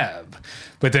Relaxy Cab.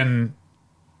 But then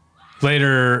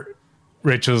later,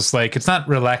 Rachel's like, it's not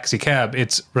Relaxy Cab,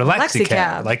 it's Relaxy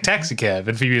Cab, like Taxi Cab.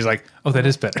 And Phoebe's like, oh, that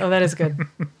is better. Oh, that is good.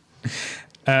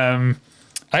 I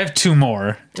have two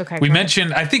more. Okay. We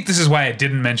mentioned, I think this is why I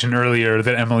didn't mention earlier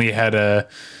that Emily had a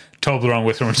Toblerone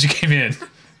with her when she came in.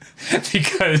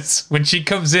 Because when she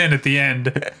comes in at the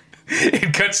end,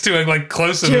 it cuts to a like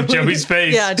close up of Joey's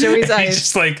face. Yeah, Joey's eyes. He's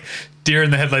just like deer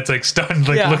in the headlights, like stunned,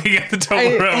 like looking at the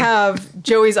Toblerone. I have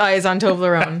Joey's eyes on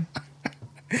Toblerone.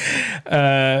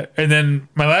 And then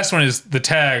my last one is the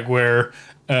tag where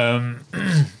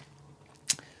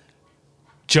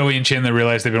Joey and Chandler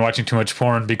realize they've been watching too much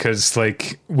porn because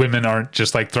like women aren't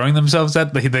just like throwing themselves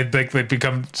at they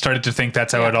started to think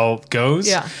that's how it all goes.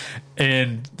 Yeah.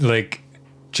 And like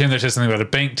Chandler says something about a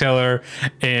bank teller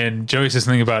and Joey says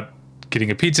something about getting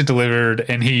a pizza delivered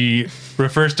and he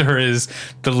refers to her as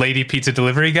the lady pizza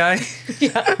delivery guy.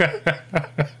 Yeah.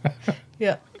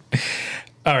 Yeah.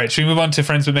 All right, should we move on to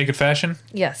Friends But Make It Fashion?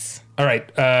 Yes. All right.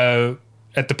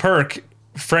 At the Perk,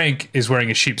 Frank is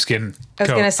wearing a sheepskin coat. I was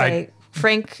going to say,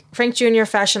 Frank Jr.,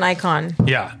 fashion icon.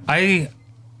 Yeah. I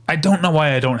don't know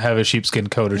why I don't have a sheepskin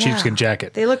coat or sheepskin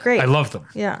jacket. They look great. I love them.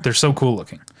 Yeah. They're so cool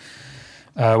looking.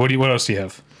 What else do you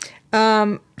have?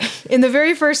 In the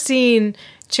very first scene,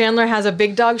 Chandler has a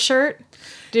Big Dog shirt.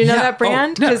 Do you know that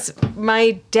brand? Because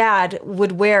my dad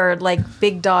would wear like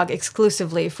Big Dog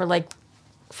exclusively for like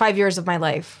 5 years of my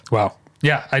life. Wow.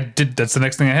 Yeah, I did. That's the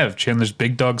next thing I have. Chandler's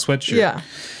Big Dog sweatshirt. Yeah.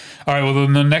 All right. Well,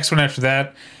 then the next one after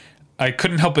that, I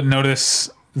couldn't help but notice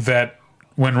that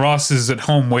when Ross is at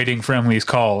home waiting for Emily's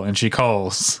call and she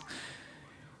calls,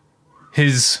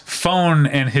 his phone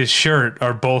and his shirt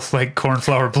are both like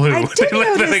cornflower blue. I did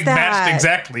notice like that. matched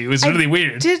exactly. It was really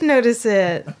weird. Did notice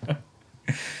it.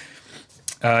 You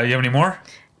have any more?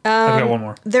 I've got one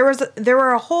more. There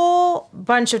were a whole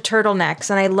bunch of turtlenecks,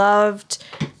 and I loved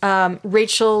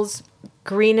Rachel's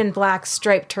green and black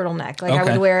striped turtleneck. Like I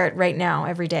would wear it right now,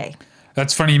 every day.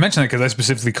 That's funny you mentioned that because I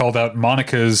specifically called out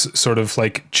Monica's sort of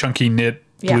like chunky knit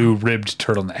blue ribbed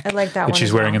turtleneck. I like that one. Which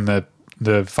she's wearing in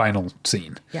the final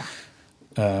scene. Yeah.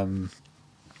 All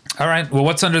right. Well,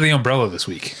 what's under the umbrella this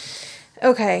week?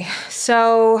 Okay,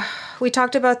 so we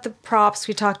talked about the props.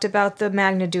 We talked about the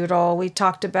Magnadoodle. We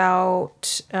talked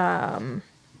about, a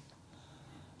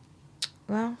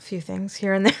few things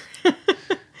here and there.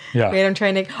 Yeah. Wait, I'm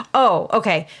trying to... Oh,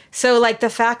 okay. So, like, the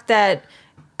fact that,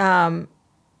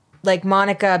 like,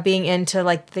 Monica being into,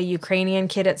 like, the Ukrainian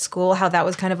kid at school, how that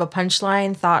was kind of a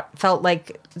punchline, felt,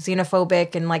 like,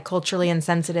 xenophobic and, like, culturally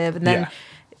insensitive. And then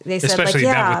they said, especially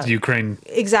like, now with Ukraine.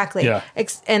 Exactly. Yeah.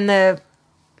 And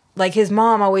like his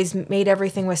mom always made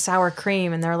everything with sour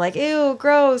cream, and they're like, ew,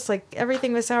 gross, like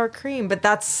everything with sour cream. But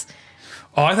that's...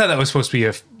 Oh, I thought that was supposed to be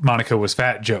a Monica was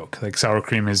fat joke. Like sour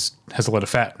cream has a lot of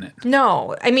fat in it.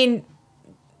 No, I mean,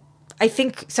 I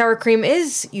think sour cream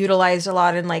is utilized a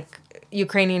lot in like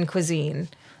Ukrainian cuisine.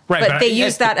 Right, but they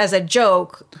use that as a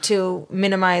joke to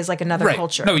minimize like another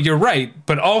culture. No, you're right.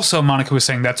 But also Monica was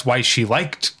saying that's why she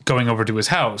liked going over to his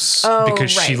house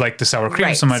because she liked the sour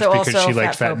cream so much because she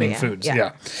liked fattening foods.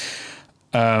 Yeah.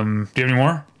 Do you have any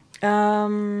more?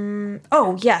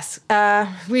 Oh, yes.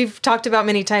 We've talked about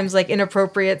many times like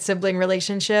inappropriate sibling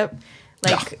relationship.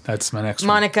 Like that's my next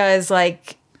Monica is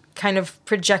like kind of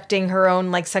projecting her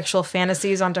own like sexual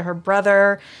fantasies onto her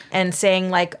brother and saying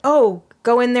like, oh,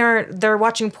 go in there, they're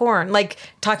watching porn, like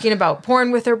talking about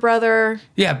porn with her brother.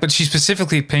 Yeah, but she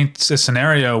specifically paints a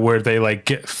scenario where they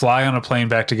like fly on a plane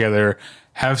back together,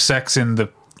 have sex in the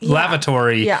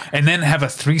lavatory, and then have a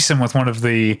threesome with one of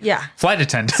the flight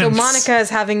attendants. So Monica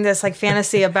is having this like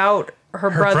fantasy about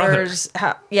her brother's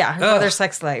brother's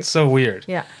sex life. So weird.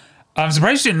 Yeah. I'm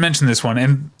surprised you didn't mention this one.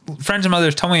 And friends and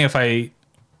mothers, tell me if I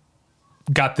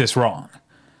got this wrong.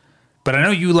 But I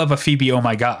know you love a Phoebe, oh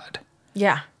my God.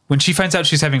 Yeah. When she finds out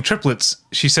she's having triplets,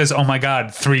 she says, "Oh my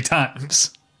God," 3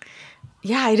 times.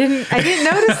 Yeah, I didn't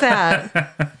notice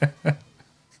that.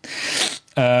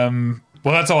 Well,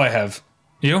 that's all I have.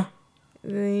 You?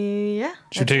 Yeah.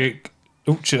 Should we take?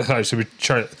 Oh, should we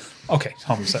try? Okay,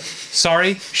 hold on a sec.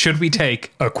 Sorry. Should we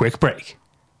take a quick break?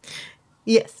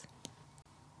 Yes.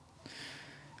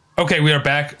 Okay, we are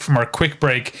back from our quick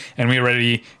break, and we are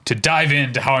ready to dive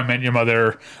into How I Met Your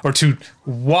Mother, or to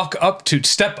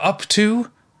step up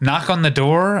to. Knock on the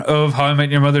door of How I Met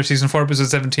Your Mother season 4 episode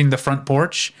 17, The Front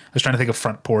Porch. I was trying to think of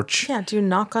front porch. Yeah, do you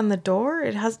knock on the door?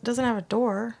 It doesn't have a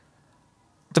door.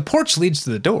 The porch leads to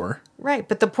the door. Right,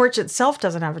 but the porch itself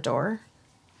doesn't have a door.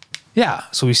 Yeah,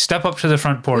 so we step up to the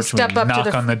front porch and we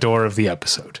knock on the door of the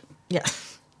episode. Yeah.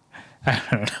 I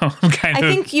don't know. I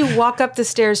think you walk up the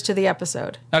stairs to the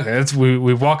episode. Okay,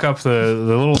 we walk up the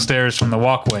little stairs from the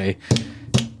walkway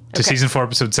to season 4,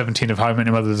 episode 17 of How I Met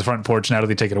Your Mother, The Front Porch.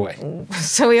 Natalie, take it away.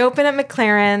 So we open at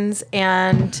McLaren's,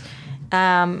 and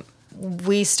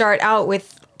we start out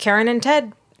with Karen and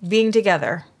Ted being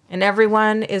together, and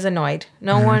everyone is annoyed.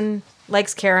 No one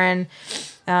likes Karen.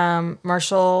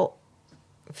 Marshall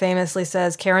famously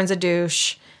says Karen's a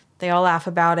douche. They all laugh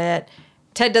about it.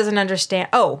 Ted doesn't understand.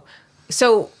 Oh,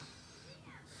 so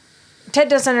Ted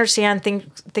doesn't understand,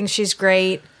 thinks she's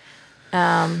great.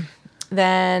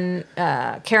 Then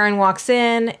Karen walks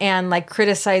in and like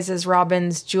criticizes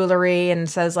Robin's jewelry and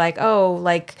says like, oh,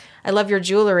 like, I love your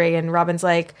jewelry. And Robin's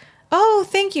like, oh,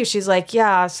 thank you. She's like,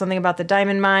 yeah, something about the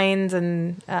diamond mines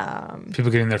and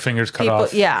people getting their fingers cut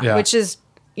off. Yeah, which is,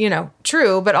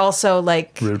 true, but also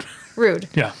like rude.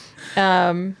 Yeah.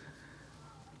 And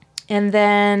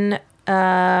then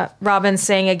Robin's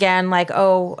saying again, like,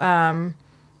 oh,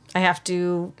 I have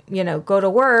to, go to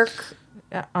work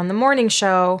on the morning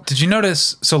show. Did you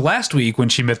notice? So last week when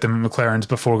she met them at McLaren's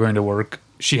before going to work,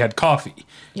 she had coffee.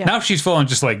 Yeah. Now she's full on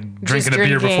just like drinking a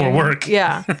beer before work.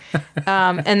 Yeah.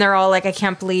 And they're all like, I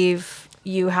can't believe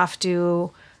you have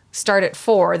to start at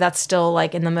 4. That's still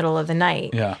like in the middle of the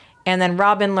night. Yeah. And then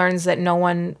Robin learns that no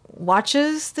one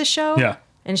watches the show. Yeah.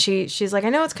 And she's like, I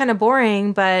know it's kind of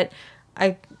boring, but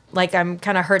I'm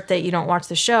kind of hurt that you don't watch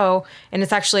the show. And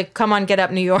it's actually Come On, Get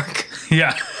Up, New York.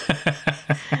 Yeah.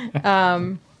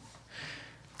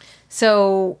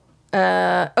 So,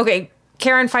 okay,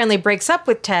 Karen finally breaks up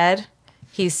with Ted.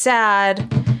 He's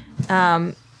sad.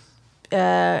 And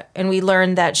we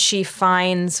learn that she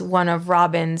finds one of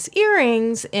Robin's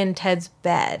earrings in Ted's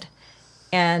bed.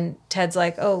 And Ted's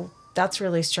like, oh, that's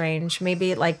really strange.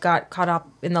 Maybe it like got caught up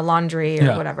in the laundry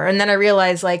or whatever. And then I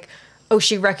realized like, oh,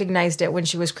 she recognized it when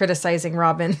she was criticizing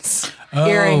Robin's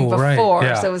earring before. Right.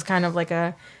 Yeah. So it was kind of like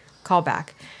a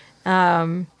callback.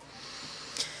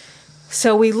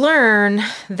 So we learn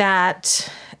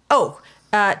that,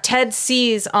 Ted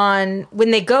sees when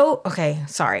they go, okay,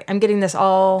 sorry, I'm getting this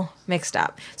all mixed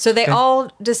up. So they all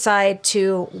decide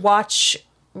to watch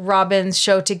Robin's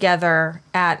show together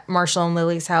at Marshall and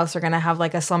Lily's house. They're going to have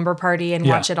like a slumber party and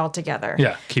watch it all together.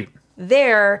 Yeah, cute.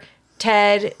 There,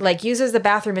 Ted like uses the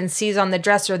bathroom and sees on the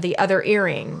dresser the other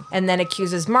earring and then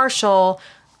accuses Marshall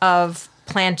of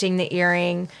planting the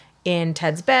earring in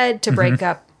Ted's bed to break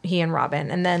up he and Robin.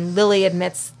 And then Lily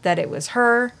admits that it was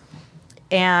her.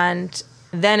 And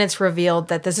then it's revealed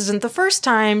that this isn't the first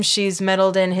time she's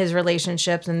meddled in his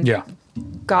relationships and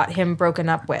got him broken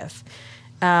up with.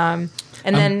 And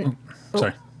then...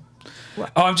 sorry.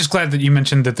 I'm just glad that you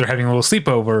mentioned that they're having a little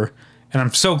sleepover. And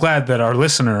I'm so glad that our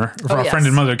listener, our friend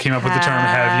and mother, came up with the term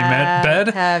 "Have you met bed?"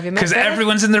 Have you met bed? Because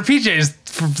everyone's in their PJs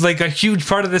for like a huge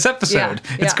part of this episode.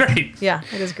 It's great. Yeah,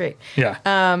 it is great. Yeah.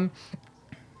 And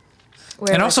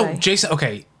also, Jason.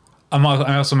 Okay, I'm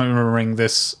also remembering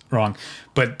this wrong,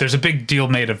 but there's a big deal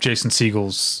made of Jason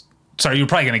Segel's. Sorry, you're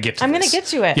probably going to get to. I'm going to get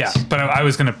to it. Yeah, but I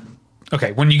was going to.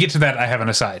 Okay, when you get to that, I have an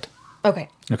aside. Okay.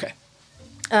 Okay.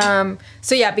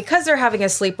 So yeah, because they're having a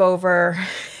sleepover,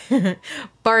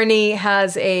 Barney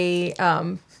has a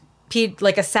a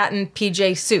satin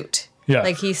PJ suit. Yeah.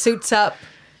 Like he suits up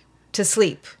to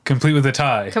sleep. Complete with a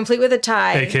tie.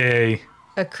 AKA.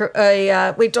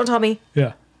 Wait, don't tell me.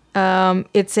 Yeah.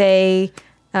 It's a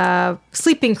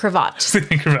sleeping cravat.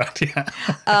 Sleeping cravat, yeah.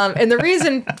 And the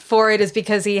reason for it is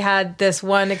because he had this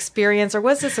one experience, or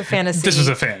was this a fantasy? This was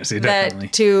a fantasy, definitely.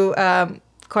 That to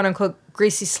quote unquote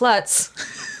greasy sluts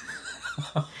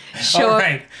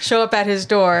show up at his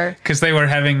door because they were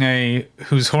having a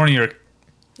who's hornier.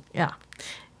 Yeah.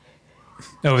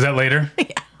 Oh, was that later? Yeah.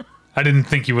 I didn't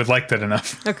think you would like that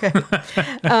enough. Okay.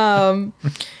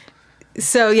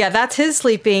 So yeah, that's his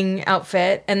sleeping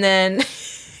outfit, and then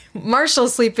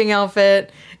Marshall's sleeping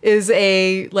outfit is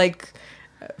a like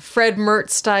Fred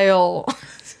Mert style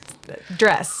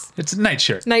dress. It's a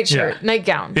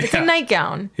nightgown. It's a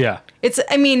nightgown. Yeah.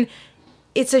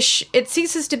 It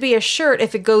ceases to be a shirt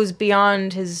if it goes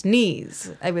beyond his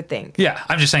knees, I would think. Yeah,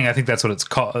 I'm just saying I think that's what it's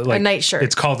called. Like, a nightshirt.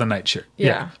 It's called a nightshirt.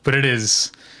 Yeah. But it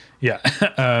is, yeah.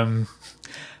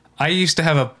 I used to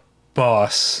have a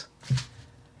boss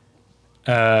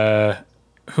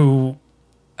who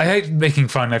I hate making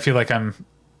fun. I feel like I'm,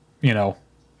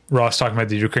 Ross talking about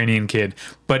the Ukrainian kid,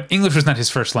 but English was not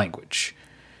his first language.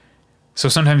 So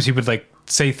sometimes he would like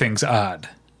say things odd.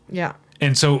 Yeah.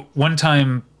 And so one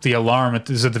time the alarm this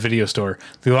is at the video store.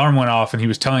 The alarm went off, and he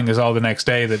was telling us all the next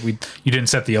day that you didn't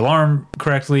set the alarm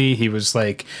correctly. He was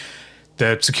like,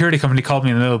 the security company called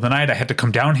me in the middle of the night. I had to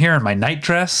come down here in my night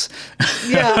dress.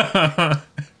 Yeah.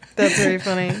 That's very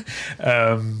funny.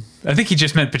 I think he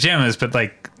just meant pajamas, but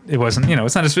like it wasn't.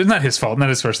 It's not his fault. Not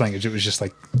his first language. It was just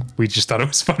like we just thought it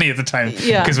was funny at the time.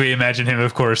 Yeah. Because we imagine him,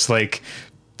 of course, like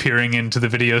peering into the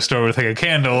video store with like a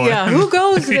candle. Yeah. Who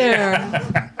goes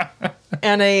there?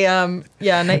 And a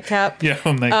nightcap. Yeah,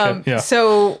 nightcap. Yeah.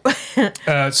 So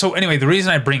So anyway, the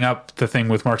reason I bring up the thing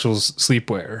with Marshall's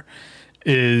sleepwear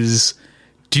is,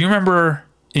 do you remember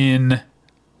in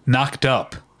Knocked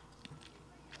Up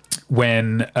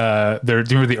when do you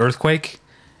remember the earthquake?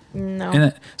 No. In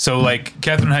it? So like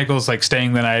Katherine Heigl's like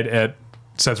staying the night at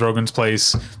Seth Rogen's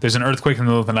place. There's an earthquake in the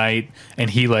middle of the night, and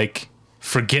he like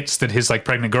forgets that his like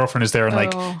pregnant girlfriend is there and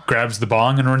like grabs the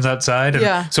bong and runs outside. And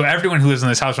Yeah. so everyone who lives in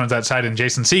this house runs outside, and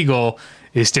Jason Segel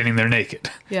is standing there naked.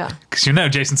 Yeah. Because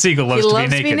Jason Segel loves, He to,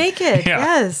 loves be to be naked. Yeah.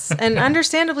 Yes. And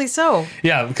understandably so.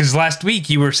 Yeah, because last week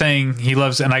you were saying he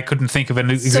loves, and I couldn't think of an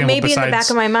example. So maybe besides, in the back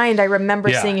of my mind, I remember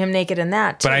Yeah. seeing him naked in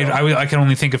that too. But I can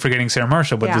only think of Forgetting Sarah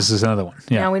Marshall, but Yeah. this is another one.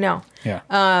 Yeah. Now we know. Yeah.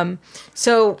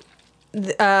 So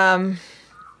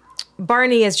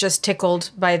Barney is just tickled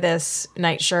by this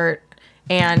nightshirt,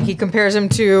 and he compares him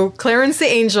to Clarence the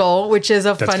Angel, which is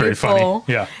a That's funny very funny. pull.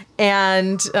 Yeah.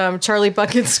 And Charlie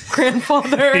Bucket's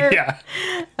grandfather. Yeah.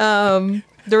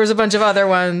 There was a bunch of other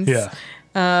ones. Yeah.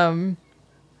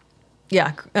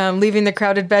 Leaving the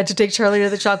crowded bed to take Charlie to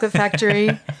the chocolate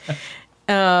factory.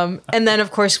 And then,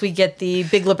 of course, we get the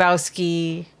Big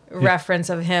Lebowski reference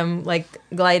of him, like,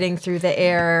 gliding through the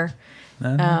air.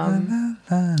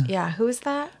 Yeah, who is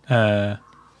that?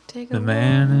 Take a The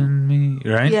Man in Me,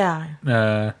 right? Yeah.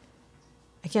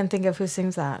 I can't think of who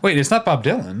sings that. Wait, it's not Bob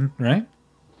Dylan, right?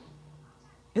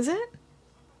 Is it?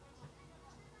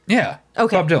 Yeah.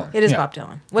 Okay. Bob Dylan. It is Yeah. Bob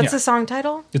Dylan. What's Yeah. the song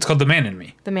title? It's called The Man in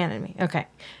Me. The Man in Me. Okay.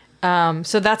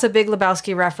 So that's a Big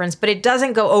Lebowski reference, but it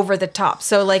doesn't go over the top.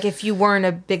 So, like, if you weren't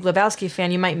a Big Lebowski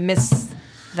fan, you might miss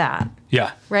that,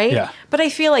 Yeah. right? Yeah. But I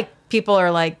feel like people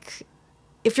are like,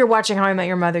 if you're watching How I Met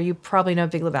Your Mother, you probably know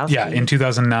Big Lebowski. Yeah. In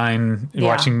 2009, Yeah.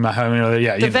 watching How I Met Your Mother,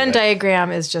 yeah. The Venn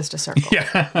diagram is just a circle.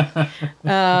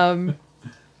 Yeah.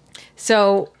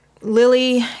 So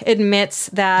Lily admits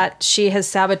that she has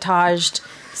sabotaged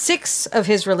 6 of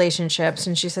his relationships,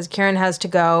 and she says Karen has to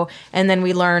go. And then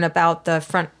we learn about the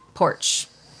front porch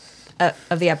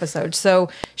of the episode. So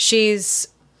it's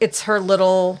her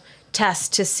little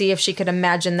test to see if she could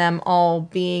imagine them all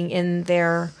being in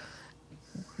their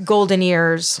golden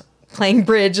years playing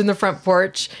bridge in the front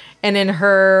porch. And in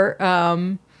her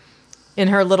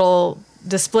little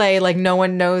display, like, no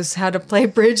one knows how to play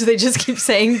bridge. They just keep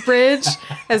saying bridge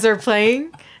as they're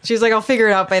playing. She's like, I'll figure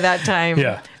it out by that time.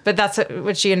 Yeah. But that's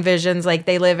what she envisions. Like,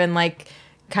 they live in like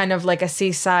kind of like a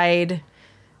seaside,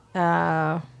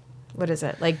 what is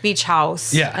it? Like beach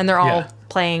house. Yeah. And they're all Yeah.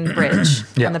 playing bridge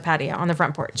Yeah. on the patio, on the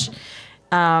front porch.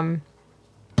 And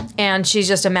she's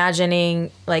just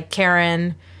imagining like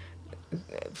Karen,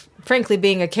 frankly,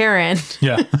 being a Karen.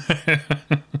 Yeah.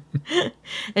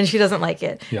 And she doesn't like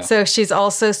it. Yeah. So she's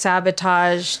also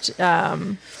sabotaged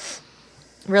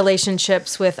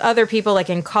relationships with other people. Like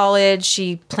in college,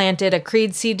 she planted a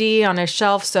Creed CD on a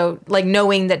shelf. So, like,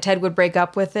 knowing that Ted would break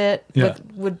up with it, Yeah.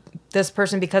 with this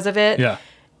person because of it. Yeah.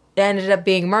 It ended up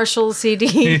being Marshall's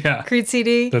CD, Yeah. Creed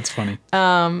CD. That's funny.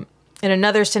 In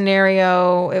another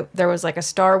scenario, there was like a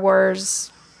Star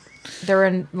Wars. They were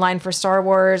in line for Star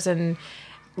Wars, and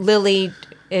Lily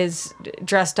is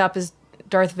dressed up as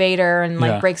Darth Vader and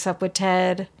like Yeah. breaks up with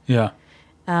Ted. Yeah.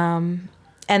 And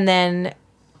then,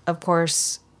 of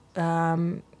course,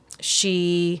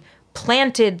 she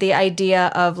planted the idea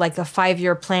of like a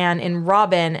 5-year plan in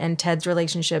Robin and Ted's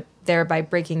relationship, thereby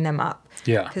breaking them up.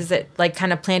 Yeah. Because it like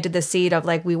kind of planted the seed of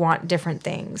like, we want different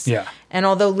things. Yeah. And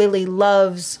although Lily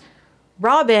loves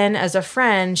Robin as a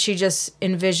friend, she just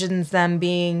envisions them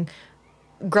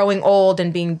growing old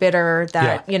and being bitter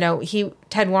that, Yeah.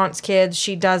 Ted wants kids,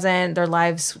 she doesn't. Their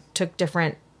lives took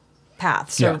different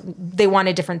paths. So Yeah. they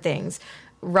wanted different things.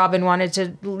 Robin wanted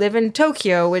to live in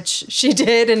Tokyo, which she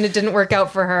did, and it didn't work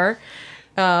out for her.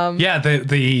 Yeah,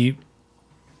 they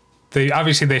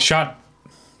obviously they shot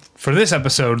for this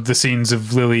episode the scenes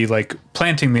of Lily like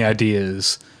planting the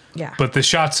ideas. Yeah. But the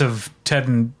shots of Ted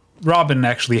and Robin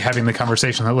actually having the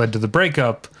conversation that led to the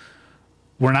breakup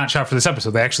were not shot for this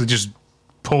episode. They actually just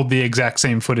pulled the exact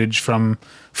same footage from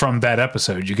that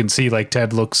episode. You can see like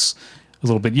Ted looks a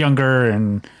little bit younger,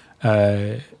 and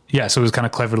yeah, so it was kind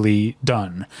of cleverly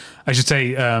done. I should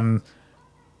say, I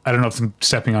don't know if I'm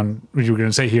stepping on what you were going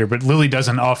to say here, but Lily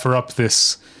doesn't offer up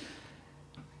this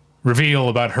reveal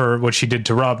about what she did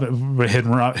to him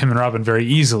and Robin very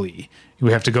easily.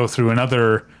 We have to go through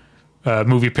another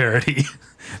movie parody.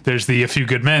 There's the A Few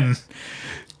Good Men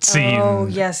scene. Oh,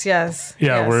 yes. Yeah,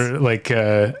 yes. where like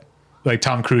like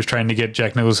Tom Cruise trying to get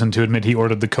Jack Nicholson to admit he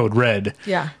ordered the code red.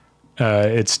 Yeah.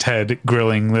 It's Ted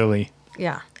grilling Lily.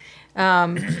 Yeah.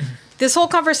 This whole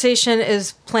conversation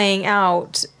is playing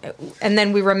out, and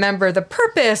then we remember the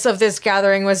purpose of this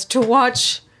gathering was to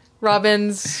watch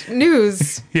Robin's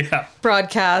news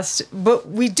broadcast. But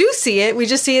we do see it. We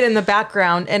just see it in the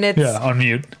background, and it's on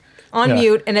mute.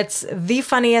 Mute, and it's the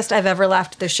funniest I've ever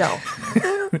laughed at the show.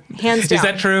 Hands down. Is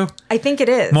that true? I think it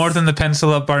is. More than the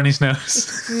pencil up Barney's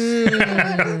nose. Yeah,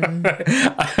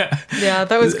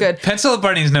 that was good. Pencil up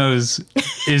Barney's nose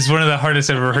is one of the hardest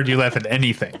I've ever heard you laugh at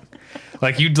anything.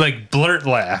 Like, you'd, like, blurt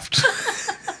laughed.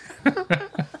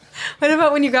 What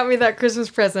about when you got me that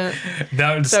Christmas present?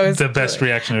 That was the best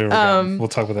reaction I've ever gotten. We'll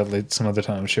talk about that later some other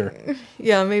time, I'm sure.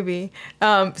 Yeah, maybe.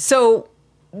 So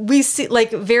we see,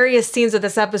 like, various scenes of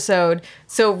this episode.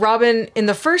 So Robin, in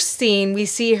the first scene, we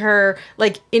see her,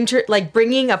 like,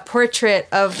 bringing a portrait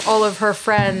of all of her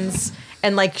friends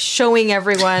and, like, showing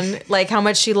everyone, like, how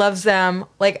much she loves them,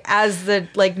 like, as the,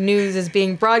 like, news is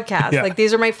being broadcast. Yeah. Like,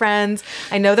 these are my friends.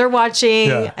 I know they're watching.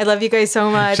 Yeah. I love you guys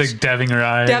so much. She's, like, dabbing her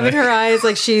eyes. Dabbing her eyes.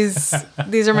 Like,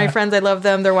 these are my friends. I love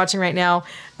them. They're watching right now.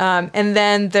 And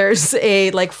then there's a,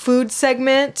 like, food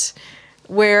segment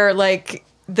where, like,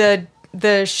 the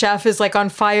chef is, like, on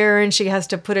fire and she has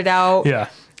to put it out. Yeah.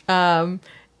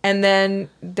 And then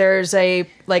there's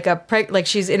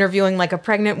she's interviewing, like, a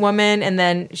pregnant woman, and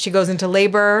then she goes into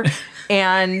labor,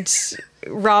 and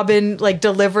Robin, like,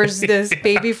 delivers this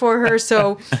baby for her.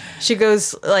 So she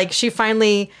goes, like, she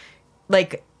finally,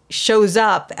 like, shows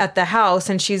up at the house,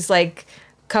 and she's, like,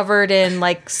 covered in,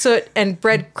 like, soot and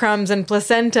breadcrumbs and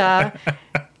placenta.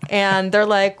 And they're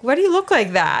like, "Why do you look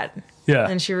like that?" Yeah.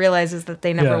 And she realizes that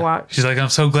they never watched. She's like, "I'm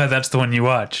so glad that's the one you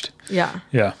watched." Yeah.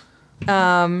 Yeah.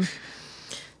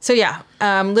 So yeah,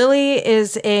 Lily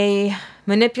is a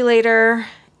manipulator,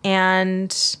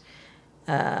 and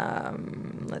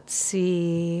let's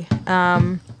see,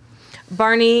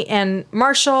 Barney and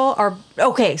Marshall are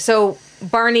okay. So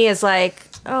Barney is like,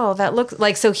 "Oh, that looks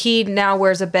like," so he now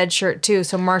wears a bed shirt too.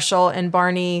 So Marshall and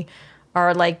Barney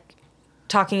are, like,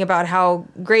 talking about how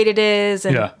great it is,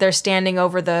 and they're standing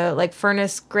over the, like,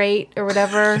 furnace grate or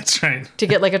whatever. That's right. To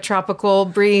get, like, a tropical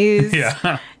breeze.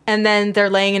 Yeah. And then they're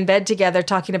laying in bed together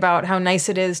talking about how nice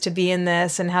it is to be in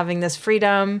this and having this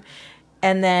freedom.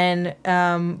 And then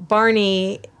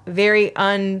Barney, very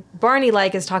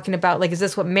un-Barney-like, is talking about, like, is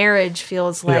this what marriage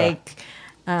feels like?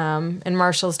 And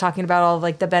Marshall's talking about all,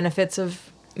 like, the benefits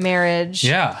of marriage.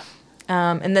 Yeah.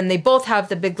 And then they both have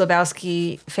the Big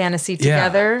Lebowski fantasy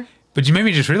together. Yeah. But you made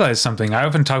me just realize something. I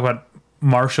often talk about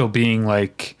Marshall being,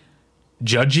 like,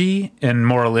 judgy and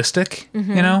moralistic, you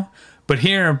know? But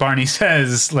here Barney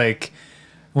says, like,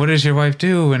 "What does your wife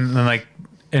do?" And like,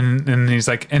 and he's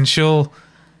like, "And she'll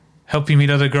help you meet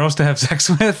other girls to have sex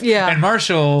with." Yeah. And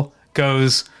Marshall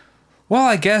goes, "Well,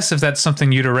 I guess if that's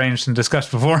something you'd arranged and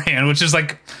discussed beforehand," which is,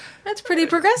 like, that's pretty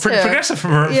progressive. Pretty progressive for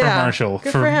Marshall.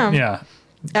 Good for him. Yeah.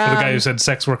 For the guy who said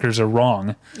sex workers are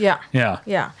wrong. Yeah. Yeah.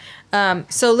 Yeah.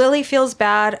 So Lily feels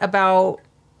bad about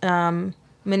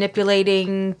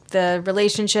manipulating the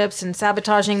relationships and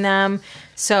sabotaging them.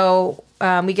 So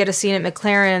we get a scene at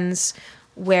McLaren's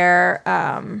where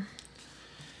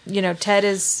Ted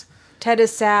is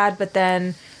sad, but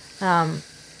then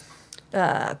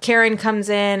Karen comes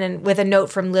in and with a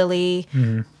note from Lily,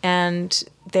 and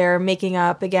they're making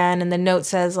up again, and the note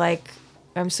says, like,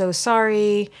 "I'm so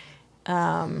sorry,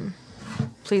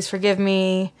 please forgive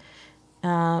me,"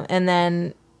 and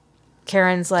then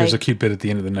Karen's like, there's a cute bit at the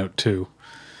end of the note too.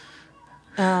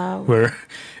 Where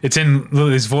it's in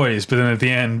Lily's voice, but then at the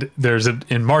end there's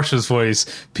in Marcia's voice,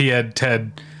 "P.Ed.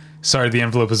 Ted, sorry the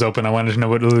envelope is open. I wanted to know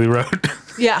what Lily wrote."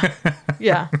 Yeah.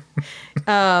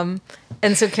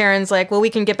 And so Karen's like, "Well, we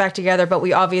can get back together, but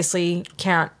we obviously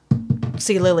can't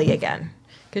see Lily again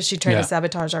because she tried to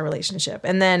sabotage our relationship."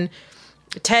 And then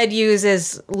Ted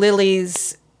uses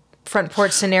Lily's front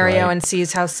porch scenario and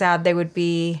sees how sad they would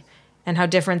be and how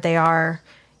different they are.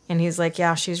 And he's like,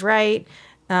 "Yeah, she's right."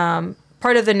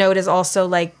 Part of the note is also,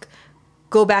 like,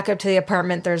 go back up to the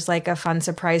apartment. There's, like, a fun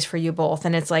surprise for you both.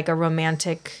 And it's, like, a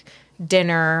romantic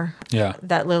dinner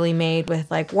that Lily made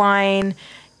with, like, wine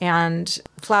and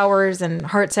flowers and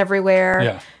hearts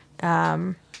everywhere.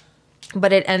 Yeah.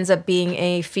 But it ends up being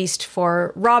a feast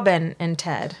for Robin and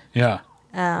Ted. Yeah.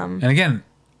 And again,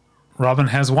 Robin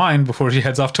has wine before she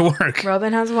heads off to work.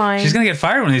 Robin has wine. She's going to get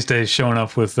fired one of these days showing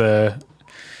up with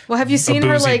well, have you seen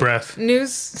her, like, breath.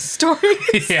 News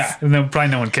stories? Yeah, and probably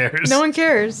no one cares. No one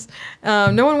cares.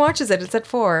 No one watches it. It's at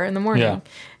 4 a.m.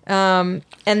 And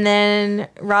then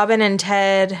Robin and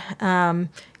Ted kind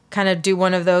of do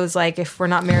one of those, like, if we're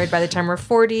not married by the time we're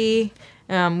 40,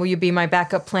 Will you be my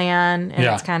backup plan? And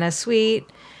it's kind of sweet.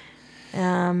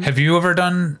 Have you ever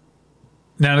done,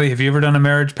 Natalie, have you ever done a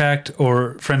marriage pact,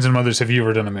 or Friends and Mothers, have you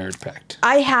ever done a marriage pact?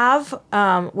 I have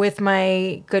with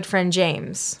my good friend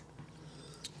James.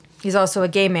 He's also a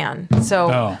gay man.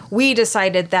 So we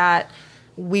decided that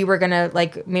we were going to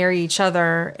like marry each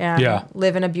other and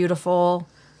live in a beautiful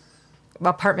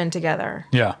apartment together.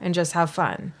 Yeah. And just have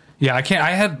fun. Yeah,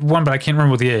 I had one, but I can't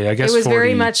remember what the age. I guess it was 40.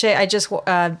 very much. I just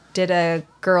did a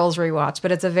girls rewatch,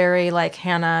 but it's a very like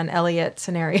Hannah and Elliot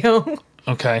scenario.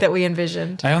 Okay. That we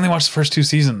envisioned. I only watched the first 2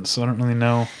 seasons, so I don't really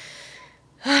know.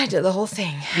 I did the whole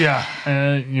thing.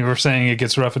 Yeah, you were saying it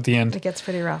gets rough at the end. It gets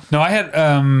pretty rough. No, I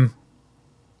had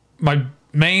my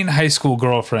main high school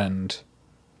girlfriend.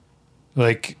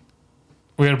 Like,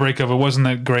 we had a breakup. It wasn't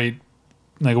that great.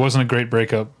 Like, it wasn't a great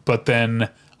breakup. But then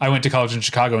I went to college in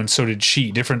Chicago, and so did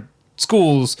she. Different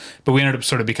schools, but we ended up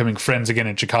sort of becoming friends again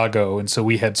in Chicago, and so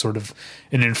we had sort of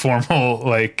an informal,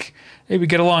 like, hey, we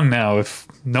get along now. If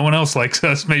no one else likes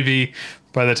us, maybe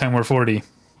by the time we're 40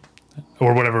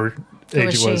 or whatever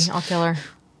age it was. I'll kill her.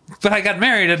 But I got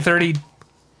married at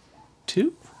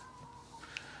 32?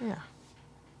 Yeah.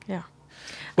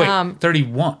 Wait,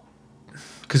 31.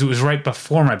 Because it was right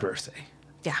before my birthday.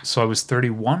 Yeah. So I was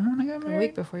 31 when I got married? A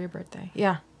week before your birthday.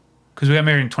 Yeah. Because we got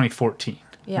married in 2014,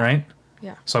 right?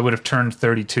 Yeah. So I would have turned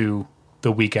 32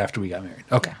 the week after we got married.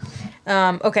 Okay.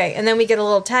 Okay, and then we get a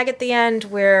little tag at the end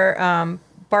where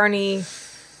Barney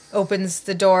opens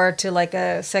the door to like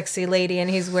a sexy lady, and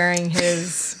he's wearing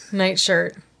his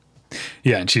nightshirt.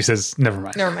 Yeah, and she says, never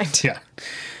mind. Never mind. Yeah.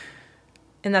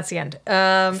 And that's the end.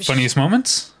 Funniest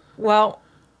moments? Well,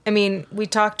 I mean, we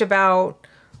talked about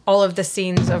all of the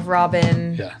scenes of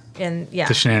Robin. Yeah. And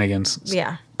the shenanigans.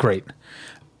 Yeah. Great.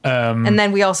 And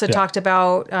then we also talked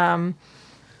about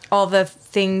all the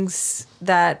things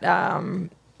that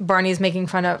Barney's making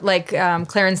fun of, like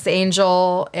Clarence the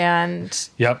Angel and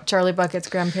Charlie Bucket's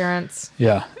grandparents.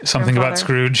 Yeah. Something about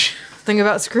Scrooge. Something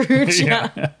about Scrooge.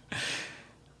 Yeah.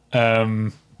 All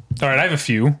right, I have a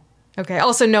few. Okay.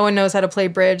 Also, no one knows how to play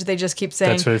bridge. They just keep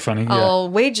saying, that's very funny. I'll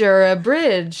wager a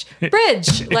bridge.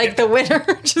 Bridge! Like the winner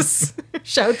just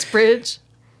shouts bridge.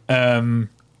 So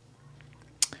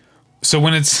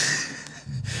when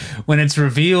it's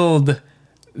revealed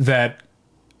that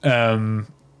no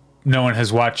one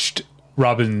has watched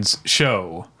Robin's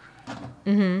show,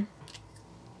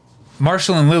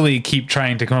 Marshall and Lily keep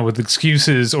trying to come up with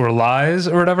excuses or lies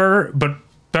or whatever, but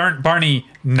Barney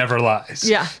never lies.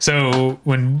 Yeah. So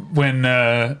when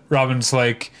Robin's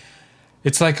like,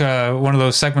 it's like one of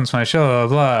those segments when I show,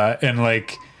 blah, blah, and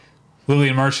like Lily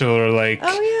and Marshall are like,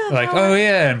 oh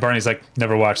yeah, and Barney's like,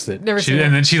 never watched it. Never seen it.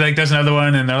 And then she like does another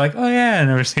one, and they're like, oh yeah,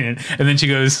 never seen it. And then she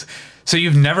goes, so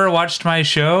you've never watched my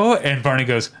show? And Barney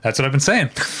goes, that's what I've been saying.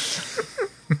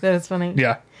 That is funny.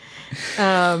 Yeah.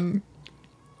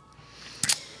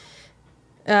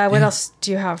 What else do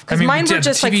you have? Because mine were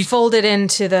just TV, like folded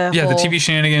into the the whole... TV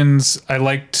shenanigans. I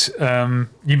liked.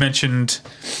 You mentioned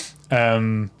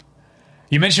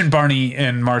Barney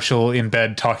and Marshall in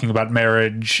bed talking about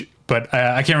marriage, but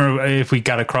I can't remember if we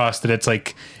got across that it's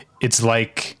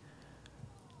like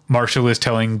Marshall is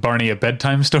telling Barney a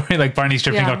bedtime story. Like Barney's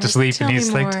drifting off to sleep, and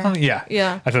he's like, tell me.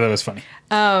 Yeah. I thought that was funny.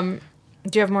 Do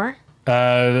you have more?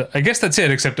 I guess that's it.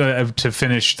 Except to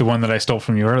finish the one that I stole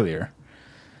from you earlier.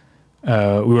 We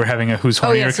were having a who's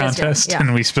hornier contest,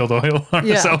 and we spilled oil on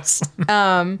ourselves.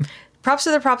 Props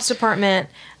to the props department.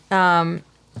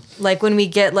 Like when we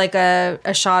get like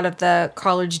a shot of the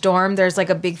college dorm, there's like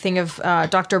a big thing of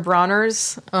Dr.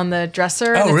 Bronner's on the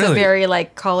dresser. Oh, and it's really? a very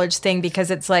like college thing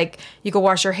because it's like you can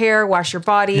wash your hair, wash your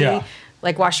body,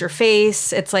 like wash your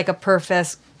face. It's like a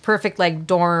perfect like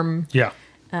dorm. Yeah.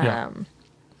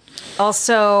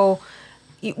 Also,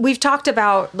 we've talked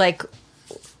about like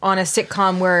on a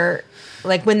sitcom where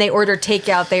like when they order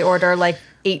takeout, they order like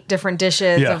 8 different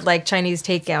dishes of like Chinese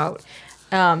takeout.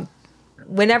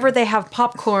 Whenever they have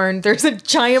popcorn, there's a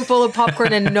giant bowl of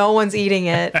popcorn and no one's eating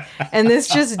it. And this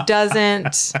just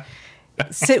doesn't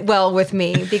sit well with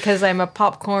me because I'm a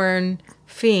popcorn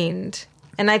fiend.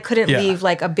 And I couldn't leave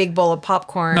like a big bowl of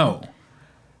popcorn. No.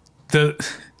 The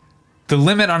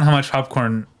limit on how much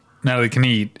popcorn Natalie can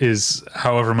eat is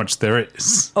however much there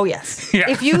is. Oh, yes. Yeah.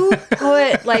 If you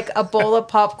put like a bowl of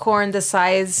popcorn the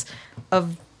size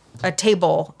of a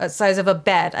table, the size of a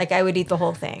bed, like I would eat the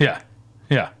whole thing. Yeah.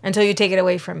 Until you take it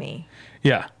away from me.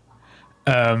 Yeah.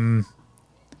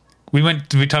 We went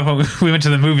to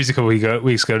the movies a couple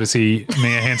weeks ago to see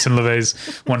Mia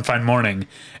Hansen-LaVey's One Fine Morning,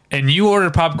 and you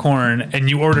ordered popcorn and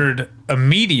you ordered a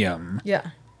medium. Yeah.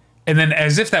 And then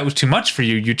as if that was too much for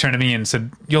you, you turned to me and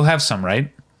said, "You'll have some,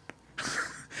 right?"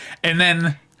 And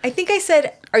then I think I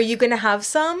said, "Are you going to have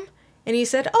some?" And you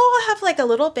said, "Oh, I'll have like a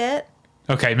little bit."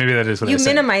 Okay, maybe that is what I You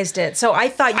said. minimized it, so I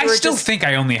thought you were I still just... think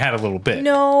I only had a little bit.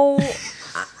 No,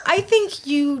 I think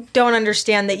you don't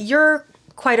understand that you're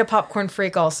quite a popcorn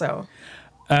freak also.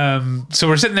 So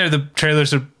we're sitting there, the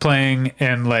trailers are playing,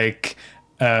 and like,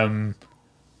 I'm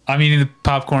eating the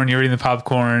popcorn, you're eating the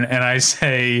popcorn, and I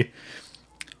say,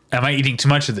 am I eating too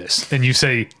much of this? And you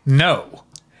say, no.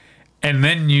 And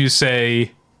then you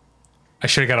say, I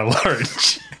should have got a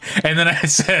large. And then I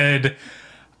said,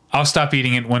 I'll stop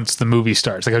eating it once the movie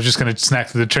starts. Like, I was just going to snack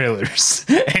through the trailers.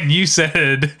 And you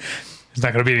said, there's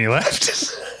not going to be any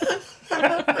left.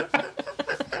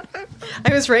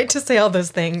 I was right to say all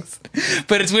those things.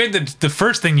 But it's weird that the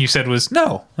first thing you said was,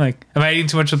 no. Like, am I eating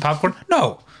too much of the popcorn?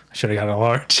 No. I should have got a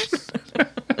large.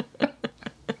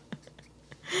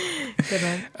 Good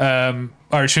one.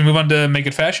 All right, should we move on to Make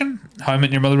It Fashion? How I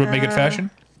Met Your Mother with Make It Fashion?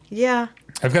 Yeah.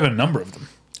 I've got a number of them.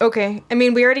 Okay. I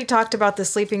mean, we already talked about the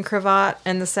sleeping cravat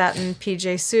and the satin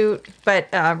PJ suit, but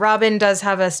Robin does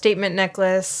have a statement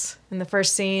necklace in the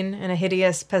first scene and a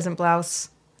hideous peasant blouse.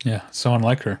 Yeah, so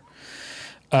unlike her.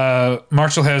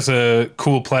 Marshall has a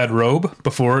cool plaid robe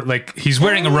before, like, he's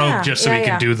wearing a robe just so he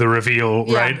can do the reveal,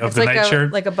 right, of it's the like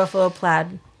nightshirt. like a buffalo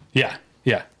plaid. Yeah,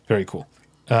 very cool.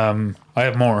 I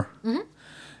have more. Mm-hmm.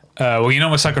 Well, you know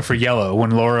I'm a sucker for yellow.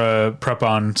 When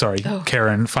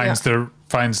Karen finds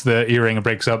the earring and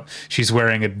breaks up, she's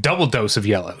wearing a double dose of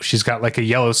yellow. She's got like a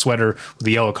yellow sweater with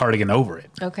a yellow cardigan over it.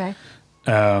 Okay.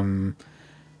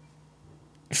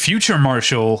 Future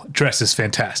Marshall dresses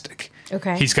fantastic.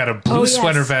 Okay. He's got a blue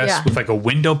sweater vest with like a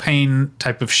window pane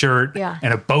type of shirt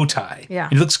and a bow tie. Yeah.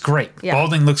 He looks great. Yeah.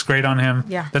 Balding looks great on him.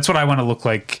 Yeah. That's what I want to look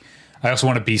like. I also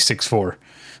want to be 6'4".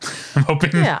 I'm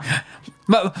hoping. Yeah.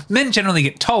 But men generally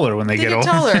get taller when they get older.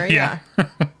 Taller, yeah.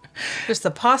 Just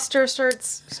the posture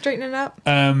starts straightening up.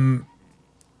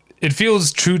 It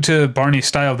feels true to Barney's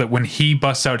style that when he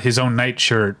busts out his own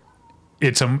nightshirt,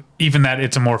 it's a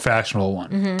more fashionable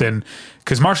one than,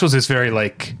 because Marshall's is very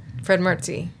like Fred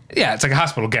Mertzi. Yeah, it's like a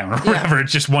hospital gown or whatever.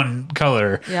 It's just one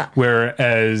color. Yeah.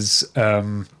 Whereas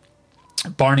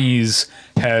Barney's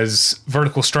has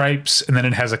vertical stripes, and then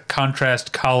it has a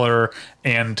contrast collar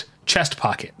and chest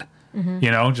pocket. Mm-hmm.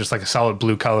 You know, just like a solid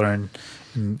blue color and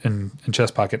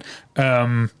chest pocket.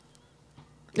 There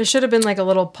should have been like a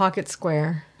little pocket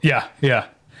square. Yeah.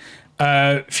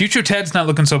 Future Ted's not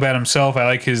looking so bad himself. I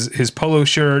like his polo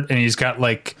shirt, and he's got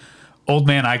like old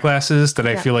man eyeglasses that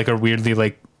I feel like are weirdly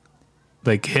like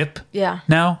hip. Yeah.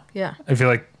 Now. Yeah. I feel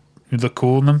like you'd look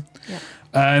cool in them. Yeah.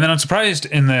 And then I'm surprised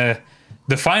in the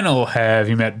final Have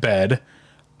You Met Bed,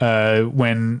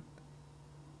 when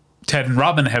Ted and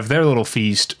Robin have their little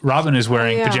feast, Robin is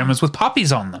wearing pajamas with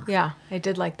poppies on them. Yeah, I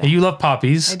did like that. You love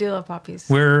poppies. I do love poppies.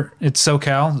 Where it's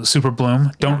SoCal, super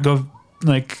bloom. Don't go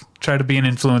like try to be an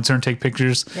influencer and take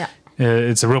pictures. Yeah.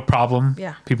 It's a real problem.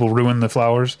 Yeah. People ruin the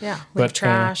flowers. Yeah. With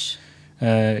trash.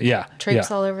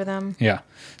 Trapes all over them. Yeah.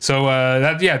 So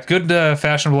good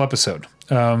fashionable episode.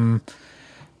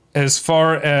 As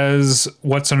far as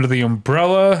what's under the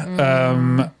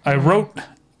umbrella, I wrote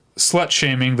slut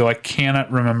shaming, though I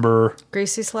cannot remember.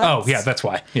 Greasy sluts. Oh yeah, that's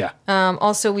why. Yeah.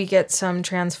 Also, we get some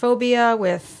transphobia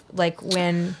with like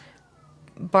when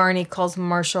Barney calls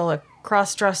Marshall a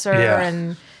crossdresser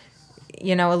and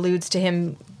alludes to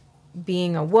him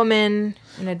being a woman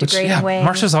in a degrading way.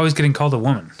 Marshall's always getting called a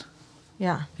woman.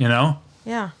 Yeah. You know?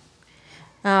 Yeah.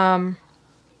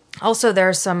 Also,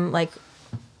 there's some like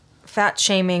fat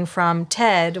shaming from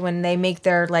Ted when they make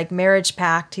their like marriage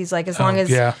pact. He's like, as long as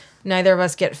neither of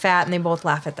us get fat, and they both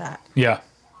laugh at that. Yeah.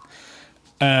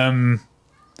 So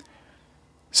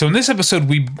in this episode,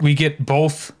 we get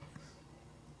both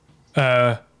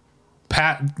the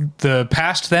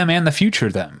past them and the future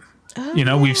them.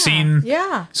 Oh, we've seen.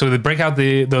 Yeah. So they break out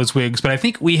those wigs, but I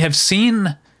think we have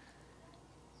seen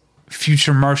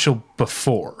Future Marshall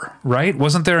before, right?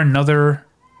 Wasn't there another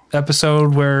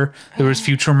episode where there was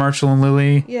Future Marshall and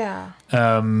Lily? Yeah.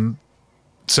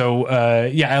 So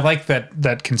I like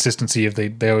that consistency of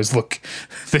they always look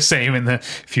the same in the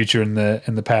future and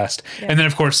the past. Yeah. And then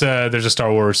of course there's a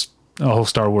whole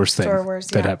Star Wars thing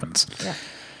that happens. Yeah.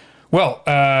 Well,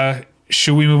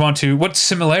 should we move on to what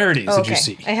similarities did you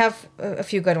see? I have a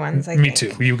few good ones. I Me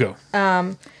think. too. You go.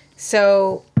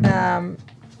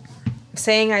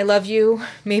 Saying I love you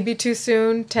maybe too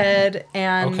soon, Ted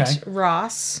and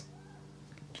Ross.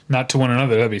 Not to one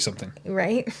another, that'd be something.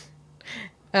 Right?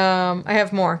 I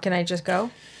have more. Can I just go?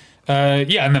 And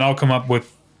then I'll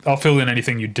fill in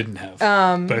anything you didn't have.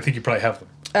 But I think you probably have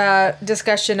them.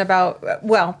 Discussion about,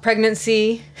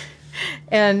 pregnancy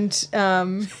and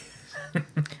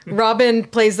Robin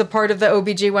plays the part of the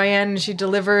OBGYN and she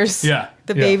delivers the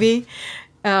baby.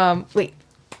 Wait.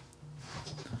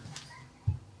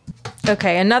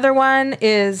 Okay, another one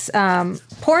is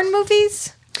porn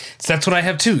movies. So that's what I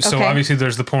have too. So obviously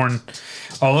there's the porn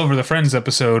all over the Friends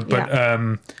episode,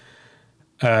 but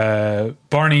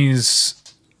Barney's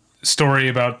story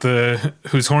about the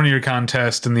who's hornier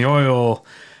contest and the oil,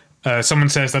 someone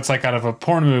says that's like out of a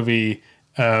porn movie,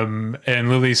 and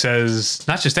Lily says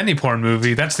not just any porn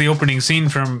movie, that's the opening scene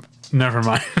from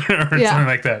Nevermind or something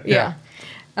like that.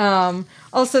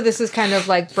 Also, this is kind of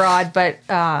like broad, but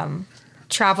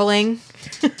traveling.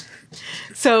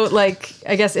 So like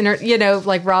I guess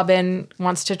like Robin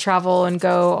wants to travel and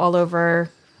go all over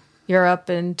Europe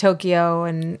and Tokyo,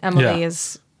 and Emily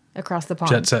is across the pond.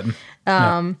 Jet setting.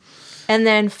 And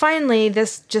then finally,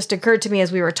 this just occurred to me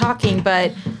as we were talking,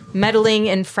 but meddling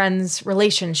in friends'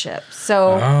 relationships.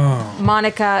 So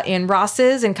Monica and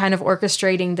Ross's and kind of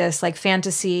orchestrating this like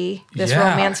fantasy, this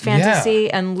romance fantasy,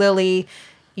 and Lily,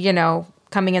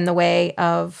 coming in the way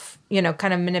of,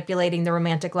 kind of manipulating the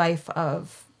romantic life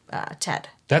of Ted.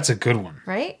 That's a good one.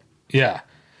 Right? Yeah.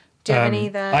 Do you have any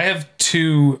that... I have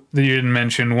two that you didn't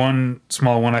mention. One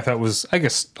small one I thought was, I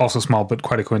guess, also small, but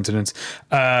quite a coincidence.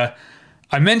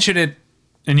 I mentioned it,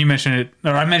 and you mentioned it,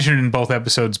 or I mentioned it in both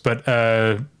episodes, but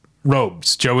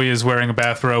robes. Joey is wearing a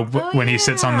bathrobe when he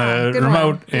sits on the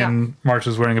remote, and Marsh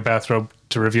is wearing a bathrobe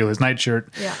to reveal his nightshirt.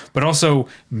 Yeah. But also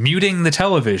muting the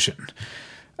television.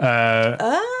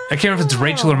 I can't remember if it's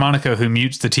Rachel or Monica who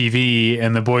mutes the TV,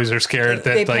 and the boys are scared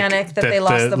that they panic that they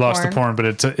lost the porn.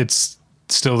 But it's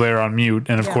still there on mute,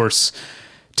 and of course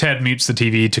Ted mutes the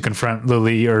TV to confront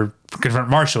Lily or confront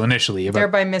Marshall initially,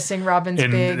 thereby missing Robin's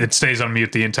and it stays on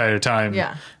mute the entire time.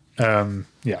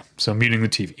 So muting the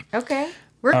TV. Okay,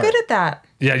 we're good at that.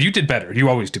 Yeah, you did better. You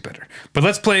always do better. But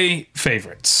let's play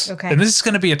favorites. Okay, and this is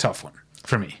going to be a tough one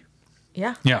for me.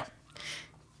 Yeah.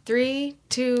 3,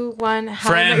 2, 1.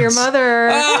 How I Met Your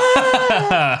Mother.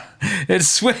 It's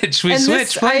switched. We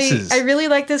switched places. I really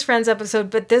like this Friends episode,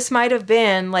 but this might have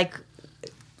been like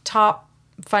top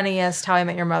funniest How I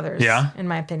Met Your Mother's. Yeah, in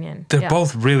my opinion, they're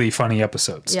both really funny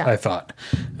episodes. I thought.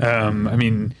 I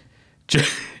mean,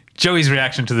 Joey's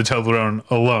reaction to the Toblerone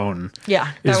alone.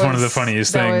 Is one of the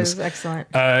funniest things. That was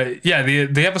excellent.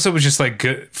 The episode was just like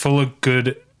good, full of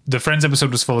good. The Friends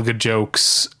episode was full of good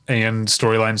jokes and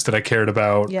storylines that I cared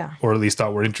about, or at least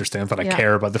thought were interesting. I thought I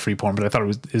care about the free porn, but I thought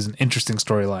it was an interesting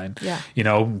storyline.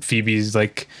 Phoebe's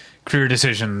like career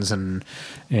decisions and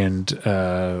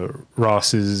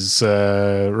Ross's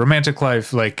romantic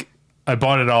life. Like I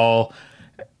bought it all,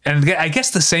 and I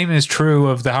guess the same is true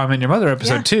of the How I Met Your Mother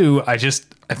episode too. I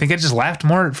think I just laughed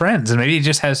more at Friends, and maybe it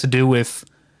just has to do with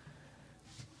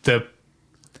the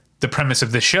premise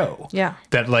of the show.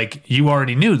 That like you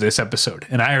already knew this episode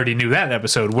and I already knew that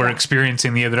episode. We're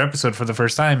experiencing the other episode for the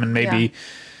first time, and maybe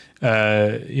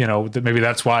maybe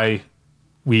that's why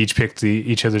we each picked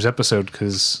each other's episode,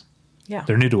 because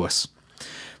they're new to us.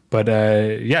 But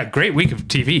great week of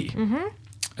TV.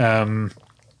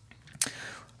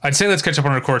 I'd say let's catch up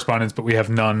on our correspondence, but we have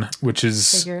none, which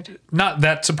is not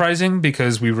that surprising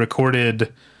because we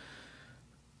recorded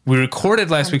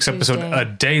last week's episode a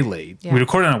day late. We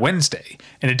recorded on a Wednesday,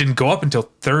 and it didn't go up until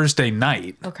Thursday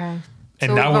night. Okay. And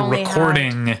so now we're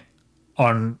recording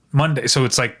on Monday. So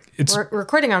it's like we're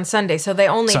recording on Sunday, so they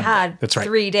only had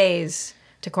 3 days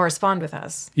to correspond with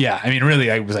us. Yeah, I mean,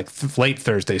 really, I was like late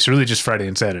Thursday, so really just Friday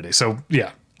and Saturday. So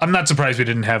yeah, I'm not surprised we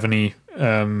didn't have any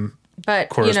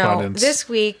correspondence. This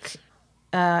week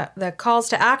the calls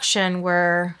to action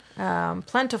were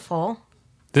plentiful.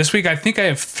 This week, I think I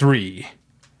have 3.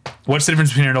 What's the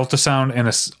difference between an ultrasound and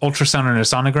a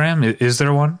sonogram? Is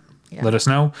there one? Yeah. Let us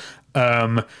know.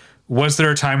 Was there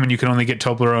a time when you could only get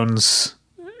Toblerones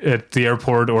at the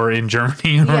airport or in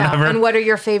Germany or whatever? And what are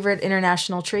your favorite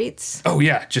international treats? Oh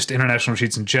yeah, just international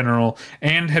treats in general.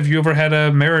 And have you ever had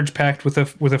a marriage pact with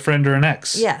a friend or an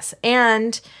ex? Yes.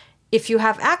 And if you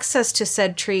have access to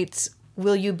said treats,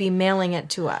 will you be mailing it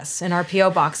to us in our P.O.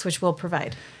 box, which we'll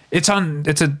provide? It's at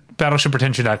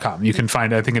battleshipretention.com. You can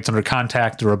find, I think it's under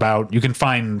contact or about. You can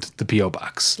find the P.O.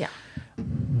 box. Yeah.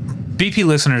 BP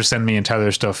listeners send me and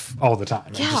Tyler stuff all the time.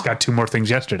 I just got 2 more things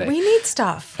yesterday. We need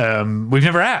stuff. We've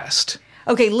never asked.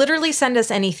 Okay, literally send us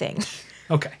anything.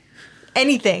 Okay.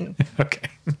 Anything. Okay.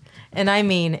 And I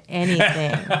mean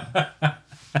anything.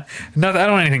 No, I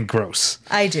don't want anything gross.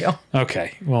 I do.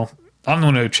 Okay. Well, I'm the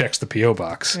one who checks the P.O.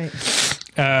 box.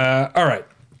 Right. All right.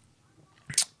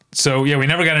 So, we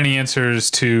never got any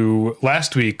answers to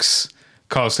last week's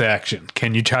calls to action.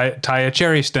 Can you tie a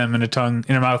cherry stem in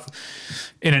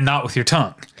a knot with your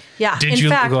tongue? Yeah.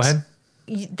 Go ahead.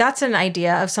 that's an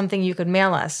idea of something you could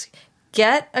mail us.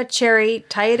 Get a cherry,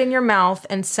 tie it in your mouth,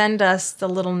 and send us the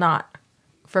little knot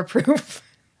for proof.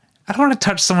 I don't want to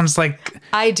touch someone's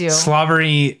I do.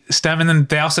 slobbery stem, and then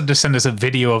they also just send us a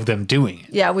video of them doing it.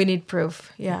 Yeah, we need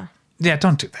proof. Yeah. Yeah,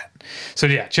 don't do that. So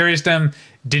yeah, cherry stem.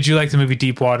 Did you like the movie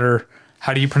Deepwater?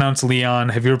 How do you pronounce Leon?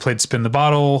 Have you ever played Spin the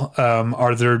Bottle?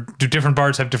 Do different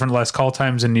bars have different last call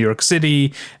times in New York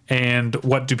City? And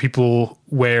what do people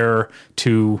wear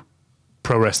to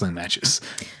pro wrestling matches?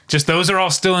 Just those are all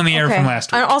still in the air from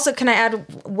last week. And also, can I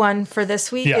add one for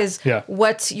this week? Yeah.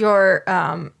 What's your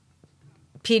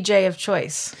PJ of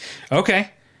choice?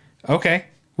 Okay.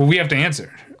 Well, we have to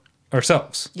answer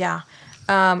ourselves. Yeah.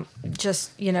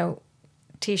 Just,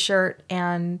 T-shirt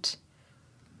and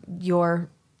your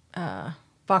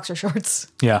boxer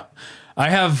shorts. Yeah. I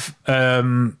have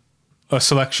a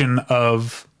selection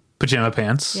of pajama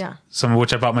pants. Yeah. Some of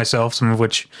which I bought myself, some of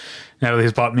which Natalie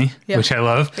has bought me, which I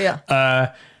love.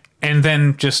 Yeah. And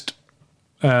then just,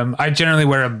 I generally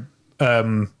wear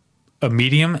a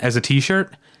medium as a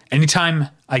t-shirt. Anytime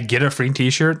I get a free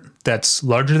t-shirt that's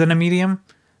larger than a medium,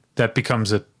 that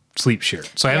becomes a sleep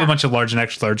shirt. So I have a bunch of large and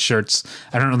extra large shirts.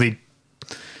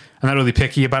 I'm not really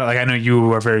picky about it. Like, I know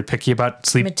you are very picky about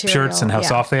sleep Material, shirts and how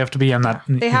soft they have to be. I'm not.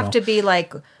 They have to be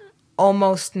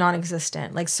almost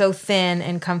non-existent, so thin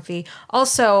and comfy.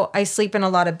 Also, I sleep in a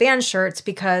lot of band shirts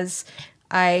because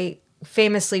I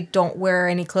famously don't wear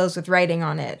any clothes with writing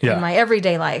on it in my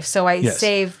everyday life. So I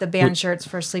save the band shirts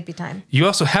for sleepy time. You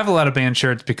also have a lot of band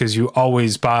shirts because you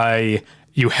always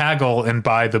you haggle and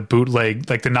buy the bootleg,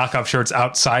 the knockoff shirts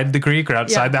outside the Greek or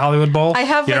outside the Hollywood Bowl. I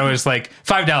have it's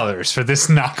 $5 for this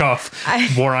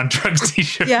knockoff War on Drugs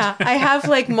t-shirt. Yeah, I have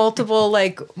multiple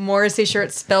Morrissey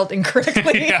shirts spelled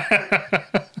incorrectly.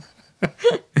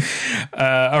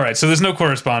 All right, so there's no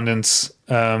correspondence,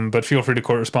 but feel free to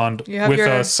correspond with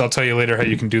us. I'll tell you later how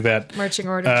you can do that. Marching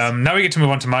orders. Now we get to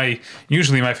move on to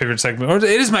usually my favorite segment, or it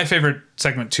is my favorite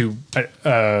segment to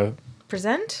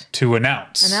present? To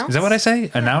announce. Is that what I say? Yeah.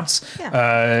 Announce?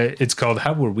 Yeah. It's called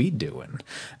How Were We Doing?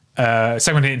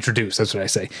 Segment to introduce, that's what I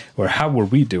say. Or How Were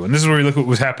We Doing? This is where we look at what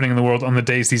was happening in the world on the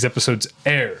days these episodes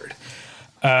aired.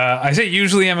 I say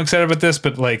usually I'm excited about this,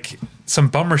 but some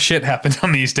bummer shit happened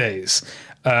on these days.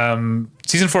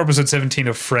 Season 4, episode 17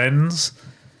 of Friends,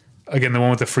 again, the one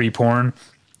with the free porn,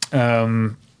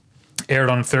 aired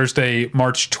on Thursday,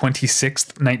 March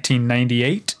 26th,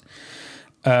 1998.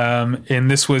 And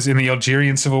this was in the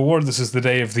Algerian Civil War. This is the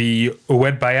day of the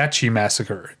Oued Bayachi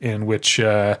massacre, in which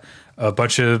a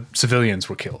bunch of civilians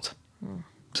were killed.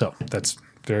 So that's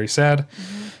very sad.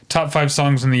 Mm-hmm. Top 5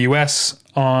 songs in the U.S.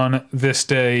 on this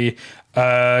day.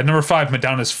 Number 5,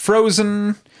 Madonna's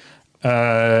Frozen.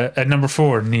 At number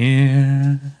 4,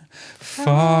 Near,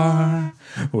 Far,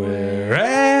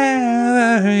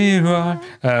 Wherever You Are.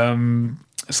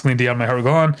 Celine Dion, My Heart Will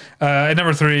Go On. At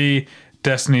number 3,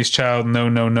 Destiny's Child, No,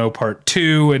 No, No, Part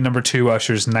 2. At number 2,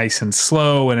 Usher's Nice and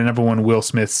Slow. And at number 1, Will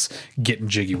Smith's Getting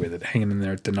Jiggy With It, hanging in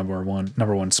there at the number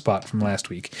one spot from last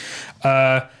week.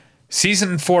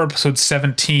 Season 4, episode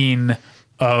 17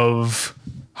 of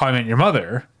How I Met Your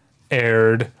Mother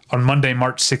aired on Monday,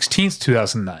 March 16th,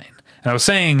 2009. And I was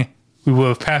saying we will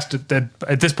have passed it.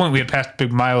 At this point, we had passed a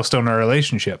big milestone in our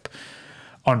relationship.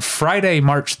 On Friday,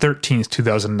 March 13th,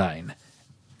 2009,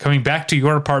 coming back to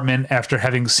your apartment after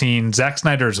having seen Zack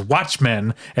Snyder's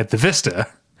Watchmen at the Vista,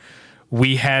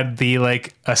 we had the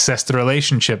assess the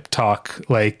relationship talk,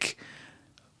 because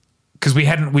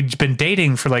we'd been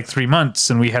dating for 3 months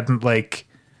and we hadn't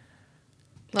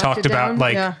talked about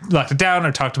locked it down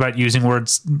or talked about using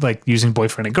words using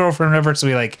boyfriend and girlfriend or whatever. So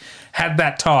we had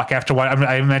that talk after what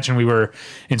I imagine we were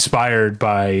inspired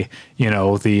by,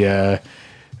 the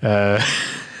I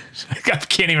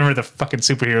can't even remember the fucking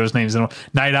superheroes' names.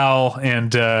 Night Owl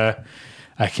and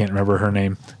I can't remember her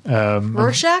name.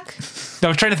 Rorschach? I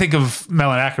was trying to think of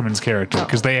Melon Ackerman's character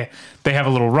because they have a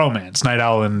little romance. Night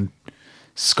Owl and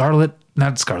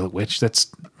not Scarlet Witch.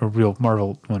 That's a real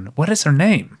Marvel one. What is her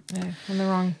name? Yeah, I'm the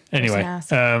wrong. Anyway,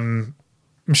 I'm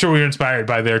sure we were inspired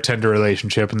by their tender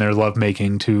relationship and their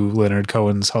lovemaking to Leonard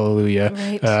Cohen's Hallelujah.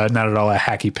 Right. Not at all a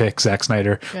hacky pick, Zack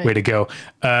Snyder. Right. Way to go.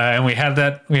 And we had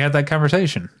that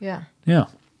conversation. Yeah. Yeah.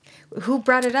 Who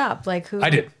brought it up? Who? I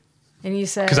did. And you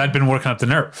said, because I'd been working up the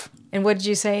nerve. And what did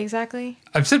you say exactly?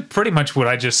 I've said pretty much what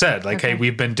I just said. Hey,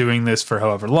 we've been doing this for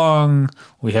however long.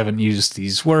 We haven't used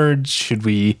these words. Should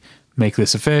we make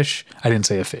this a fish? I didn't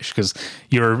say a fish because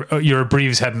your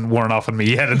breves hadn't worn off on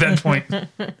me yet at that point.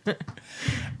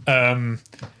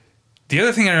 The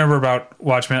other thing I remember about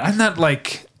Watchmen, I'm not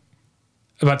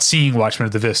about seeing Watchmen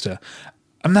at the Vista.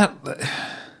 I'm not.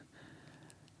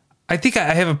 I think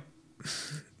I have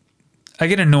I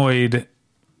get annoyed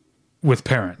with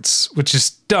parents, which is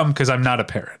dumb because I'm not a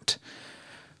parent,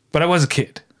 but I was a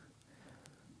kid.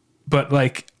 But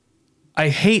like, I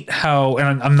hate how,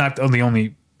 and I'm not the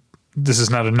only, this is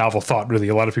not a novel thought really.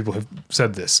 A lot of people have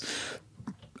said this.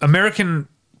 American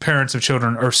parents of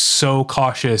children are so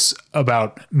cautious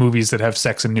about movies that have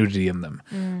sex and nudity in them,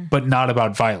 but not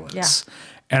about violence. Yeah.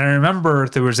 And I remember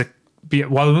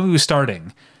while the movie was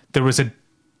starting, there was a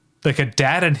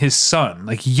dad and his son,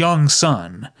 like young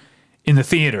son, in the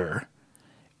theater,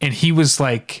 and he was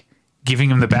like giving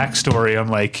him the backstory on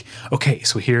like, okay,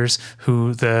 so here's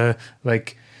who the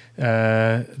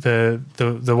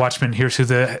Watchmen, here's who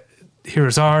the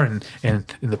heroes are, and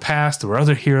in the past there were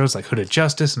other heroes like Hooded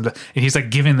Justice, and he's like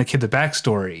giving the kid the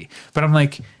backstory. But I'm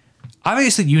like,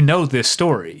 obviously you know this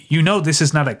story. You know this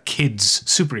is not a kid's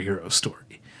superhero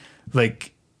story.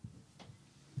 Like,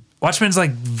 Watchmen's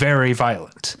like very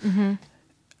violent. Mm-hmm.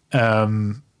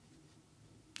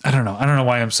 I don't know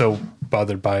why I'm so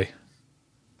bothered by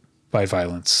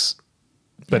violence,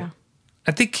 but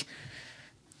I think.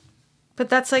 But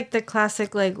that's like the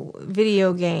classic, like,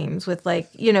 video games with, like,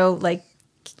 you know, like,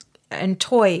 and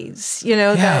toys, you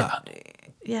know,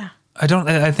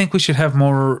 I think we should have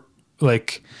more,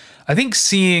 like, I think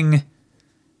seeing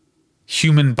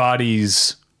human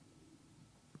bodies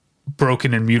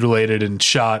broken and mutilated and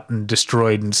shot and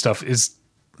destroyed and stuff is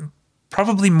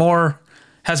probably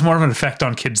has more of an effect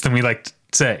on kids than we like to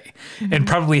say, and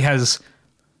probably has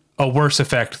a worse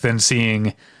effect than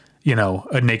seeing, you know,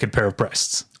 a naked pair of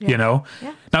breasts, you know?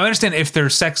 Yeah. Now I understand if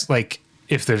there's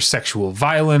if there's sexual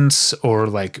violence or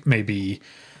like maybe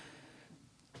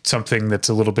something that's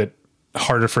a little bit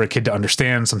harder for a kid to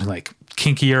understand, something like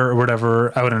kinkier or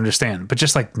whatever, I would understand. But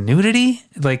just like nudity,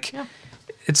 like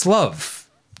it's love.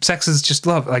 Sex is just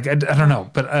love. Like, I don't know,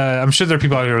 but I'm sure there are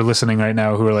people out here listening right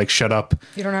now who are like, shut up.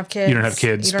 You don't have kids. You don't have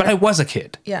kids. But I was a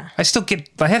kid. Yeah. I still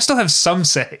have some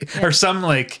say or some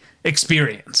like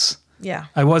experience. Yeah.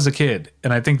 I was a kid,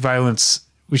 and I think violence,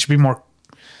 we should be more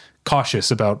cautious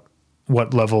about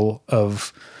what level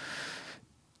of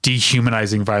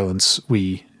dehumanizing violence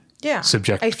we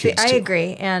subject kids to. I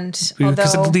agree. And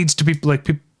because it leads to people like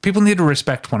people need to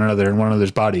respect one another and one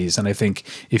another's bodies. And I think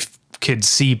if kids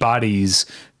see bodies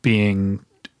being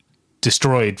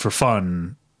destroyed for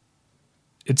fun,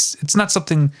 it's not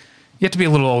something, you have to be a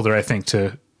little older, I think,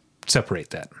 to separate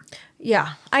that. Yeah,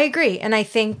 I agree. And I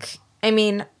think, I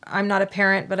mean, I'm not a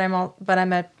parent, but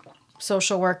I'm a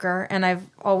social worker, and I've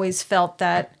always felt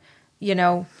that, you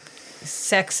know,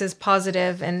 sex is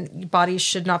positive and bodies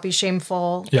should not be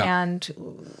shameful, and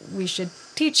we should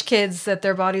teach kids that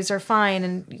their bodies are fine,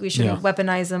 and we shouldn't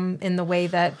weaponize them in the way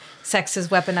that sex is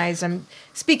weaponized. I'm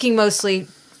speaking mostly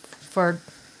for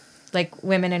like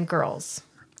women and girls.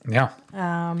 Yeah.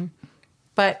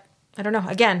 But I don't know.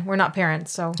 Again, we're not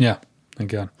parents, so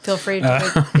thank God. Feel free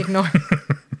to ignore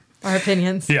our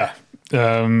opinions. Yeah.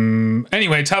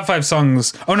 Anyway, top 5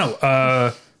 songs. Oh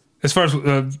no. As far as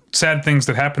sad things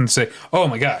that happened, say, oh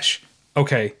my gosh.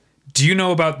 Okay. Do you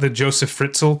know about the Josef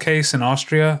Fritzl case in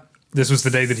Austria? This was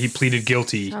the day that he pleaded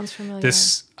guilty. Sounds familiar.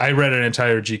 I read an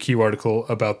entire GQ article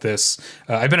about this.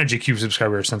 I've been a GQ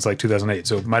subscriber since like 2008,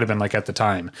 so it might have been like at the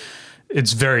time.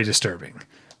 It's very disturbing.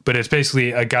 But it's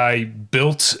basically a guy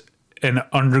built an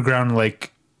underground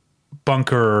like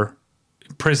bunker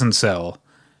prison cell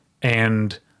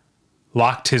and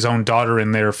locked his own daughter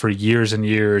in there for years and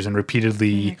years and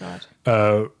repeatedly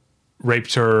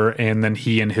raped her, and then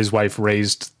he and his wife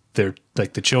raised their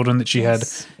the children that she had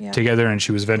together, and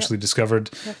she was eventually discovered.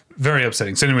 Very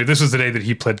upsetting. So anyway, this was the day that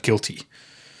he pled guilty.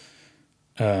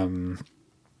 Very,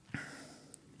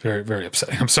 very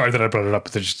upsetting. I'm sorry that I brought it up,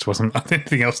 but there just wasn't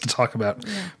anything else to talk about.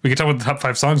 Yeah. We could talk about the top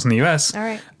 5 songs in the U.S. All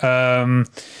right.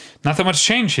 Not that much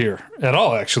change here at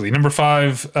all, actually. Number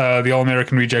 5, the All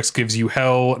American Rejects, Gives You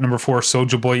Hell. Number 4,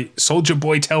 Soulja Boy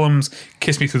Tellum's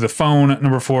Kiss Me Through the Phone.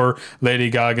 Number 4,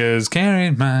 Lady Gaga's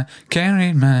Carried My,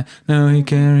 no, he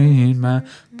carried my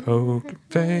poker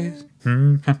face. Do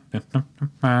you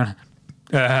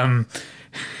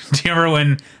remember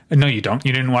when? No, you don't.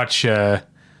 You didn't watch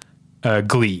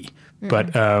Glee,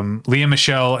 but Leah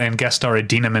Michele and guest star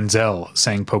Idina Menzel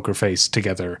sang Poker Face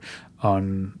together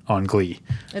on Glee.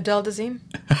 Adele Dazeem?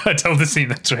 Adele Dazeem,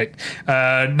 that's right.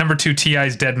 Number 2,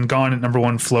 T.I.'s Dead and Gone. At number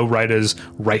 1, Flo Rida's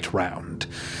Right Round.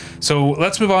 So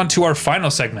let's move on to our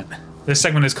final segment. This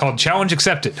segment is called Challenge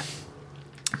Accepted.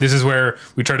 This is where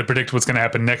we try to predict what's going to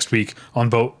happen next week on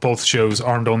both shows,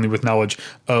 armed only with knowledge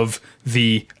of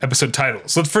the episode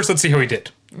titles. So let's see how we did,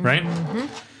 right? Mm-hmm.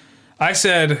 I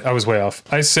said, I was way off.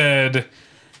 I said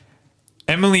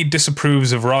Emily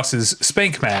disapproves of Ross's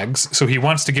spank mags, so he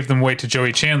wants to give them away to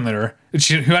Joey Chandler.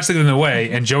 He wants to give them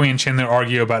away, and Joey and Chandler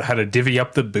argue about how to divvy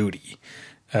up the booty.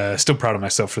 Still proud of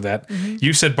myself for that.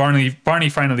 You said Barney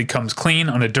finally comes clean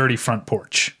on a dirty front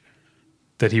porch.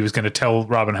 That he was going to tell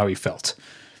Robin how he felt.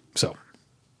 So,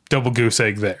 double goose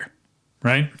egg there.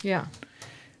 Right? Yeah.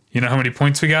 You know how many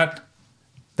points we got?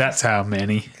 That's how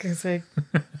many. Goose egg.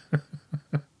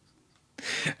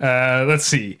 Let's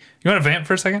see. You want to vamp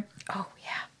for a second? Oh,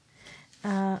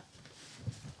 yeah.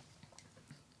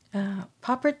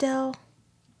 Pappardelle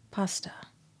pasta.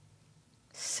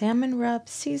 Salmon rub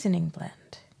seasoning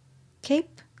blend.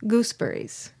 Cape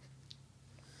gooseberries.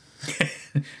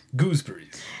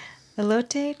 Gooseberries.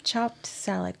 Elote chopped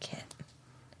salad kit.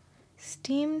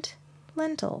 Steamed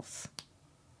lentils.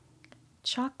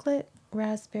 Chocolate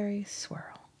raspberry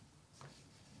swirl.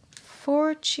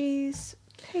 4 cheese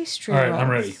pastry rolls. All right, I'm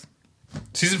ready.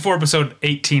 Season 4, episode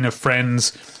 18 of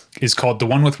Friends is called The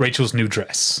One with Rachel's New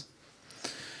Dress.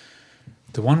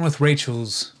 The One with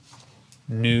Rachel's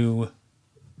New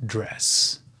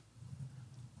Dress.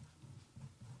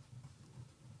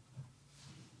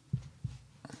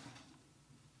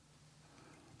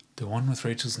 The One with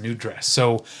Rachel's New Dress.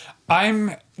 So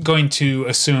I'm going to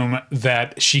assume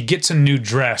that she gets a new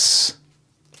dress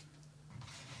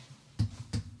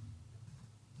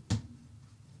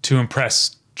to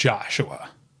impress Joshua.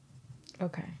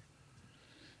 Okay.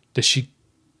 Does she?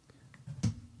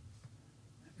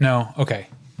 No. Okay.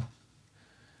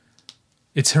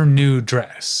 It's her new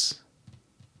dress.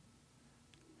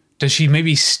 Does she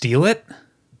maybe steal it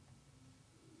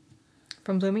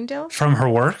From Bloomingdale's? from her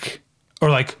work? Or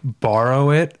like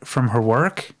borrow it from her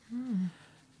work?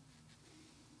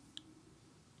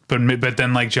 But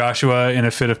then like Joshua in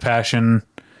a fit of passion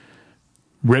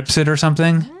rips it or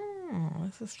something? Oh,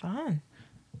 this is fun.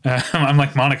 I'm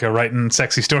like Monica writing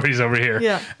sexy stories over here.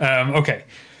 Yeah. Okay.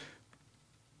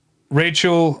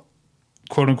 Rachel,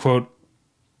 quote unquote,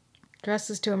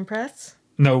 Dresses to impress?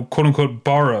 no, quote unquote,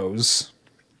 borrows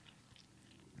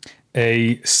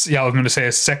I'm going to say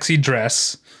a sexy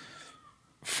dress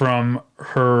from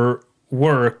her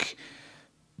work,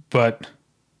 but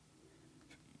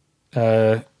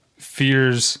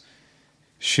fears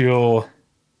she'll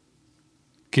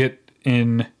get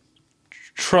in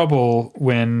trouble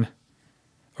when,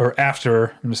 or after,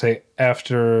 I'm going to say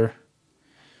after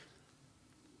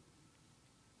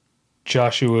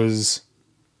Joshua's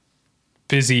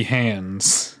busy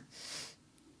hands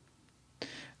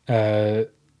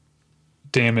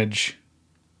damage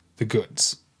the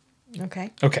goods.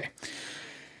 Okay. Okay.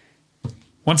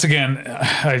 Once again,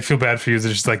 I feel bad for you.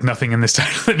 There's like nothing in this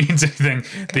title that means anything.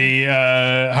 Okay. The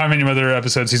How I Met Your Mother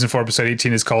episode, season 4, episode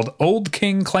 18 is called Old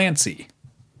King Clancy.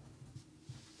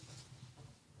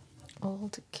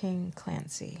 Old King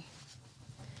Clancy.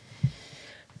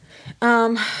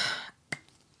 I'm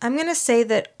going to say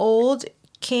that Old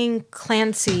King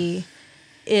Clancy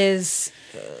is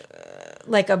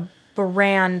like a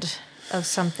brand of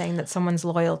something that someone's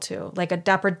loyal to, like a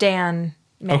Dapper Dan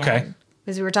man. Okay.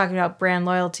 Because we were talking about brand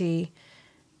loyalty.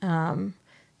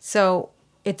 So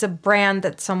it's a brand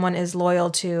that someone is loyal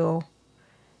to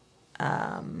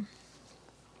a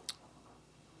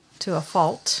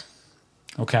fault.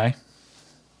 Okay.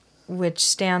 Which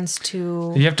stands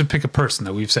to... You have to pick a person,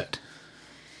 though, we've said.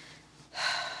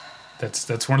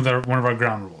 That's one of our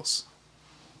ground rules.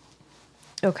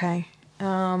 Okay.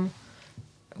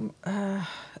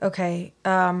 Okay.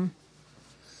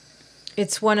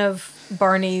 It's one of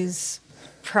Barney's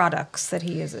products that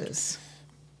he uses.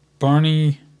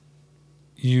 Barney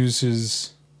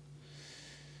uses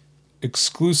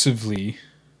exclusively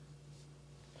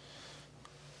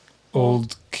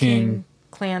Old King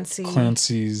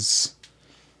Clancy's.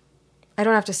 I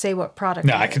don't have to say what product.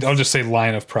 No, I'll just say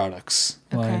line of products.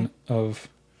 Okay. Line of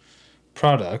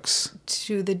products.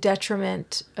 To the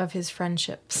detriment of his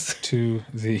friendships. To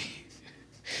the...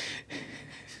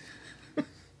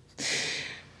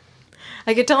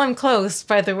 I could tell I'm close,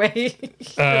 by the way.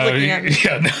 You're looking at me.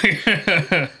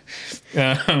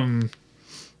 Yeah. No.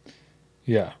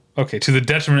 Yeah. Okay. To the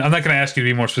detriment. I'm not going to ask you to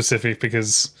be more specific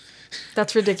because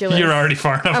that's ridiculous. You're already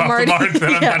far enough off the mark that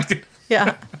I'm not going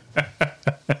Yeah.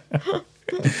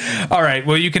 All right.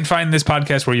 Well, you can find this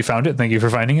podcast where you found it. Thank you for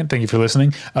finding it. Thank you for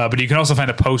listening. But you can also find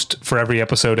a post for every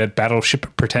episode at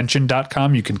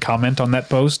battleshippretension.com. You can comment on that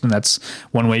post, and that's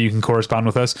one way you can correspond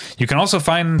with us. You can also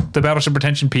find the Battleship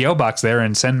Pretension P.O. box there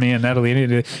and send me and Natalie.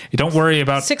 You don't worry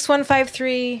about...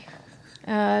 6153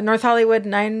 North Hollywood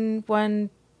 91...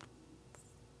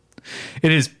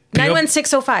 It is...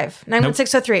 91605.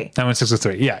 91603.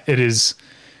 91603. Yeah, it is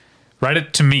write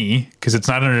it to me because it's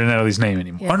not under Natalie's name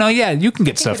anymore. Yeah. Oh no, yeah, you can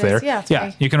get stuff it there. is. Yeah, it's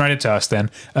fine. You can write it to us then.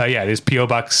 It is PO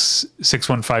Box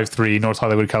 6153, North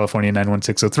Hollywood, California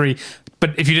 91603.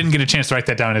 But if you didn't get a chance to write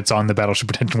that down, it's on the Battleship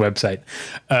Retention website.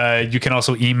 You can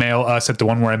also email us at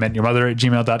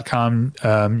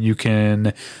theonewhereimmetyourmother@gmail.com. You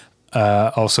can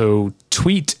also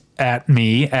tweet at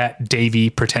me at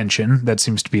Davey Pretension. That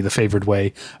seems to be the favored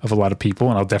way of a lot of people,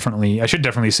 and I should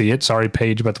definitely see it. Sorry,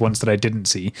 Paige, about the ones that I didn't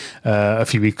see a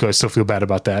few weeks ago. I still feel bad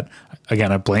about that.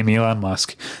 Again, I blame Elon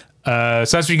Musk. So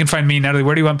that's where you can find me. Natalie,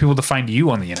 where do you want people to find you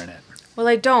on the internet? Well,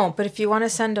 I don't, but if you want to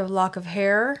send a lock of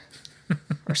hair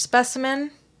or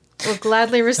specimen, we'll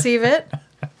gladly receive it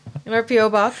in our P.O.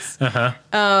 box.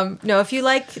 No, if you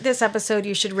like this episode,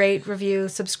 you should rate, review,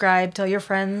 subscribe, tell your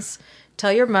friends,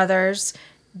 tell your mothers.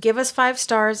 Give us 5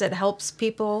 stars. It helps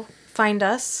people find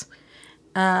us.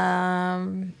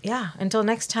 Until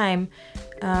next time,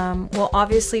 we'll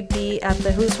obviously be at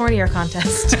the Who's Hornier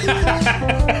contest.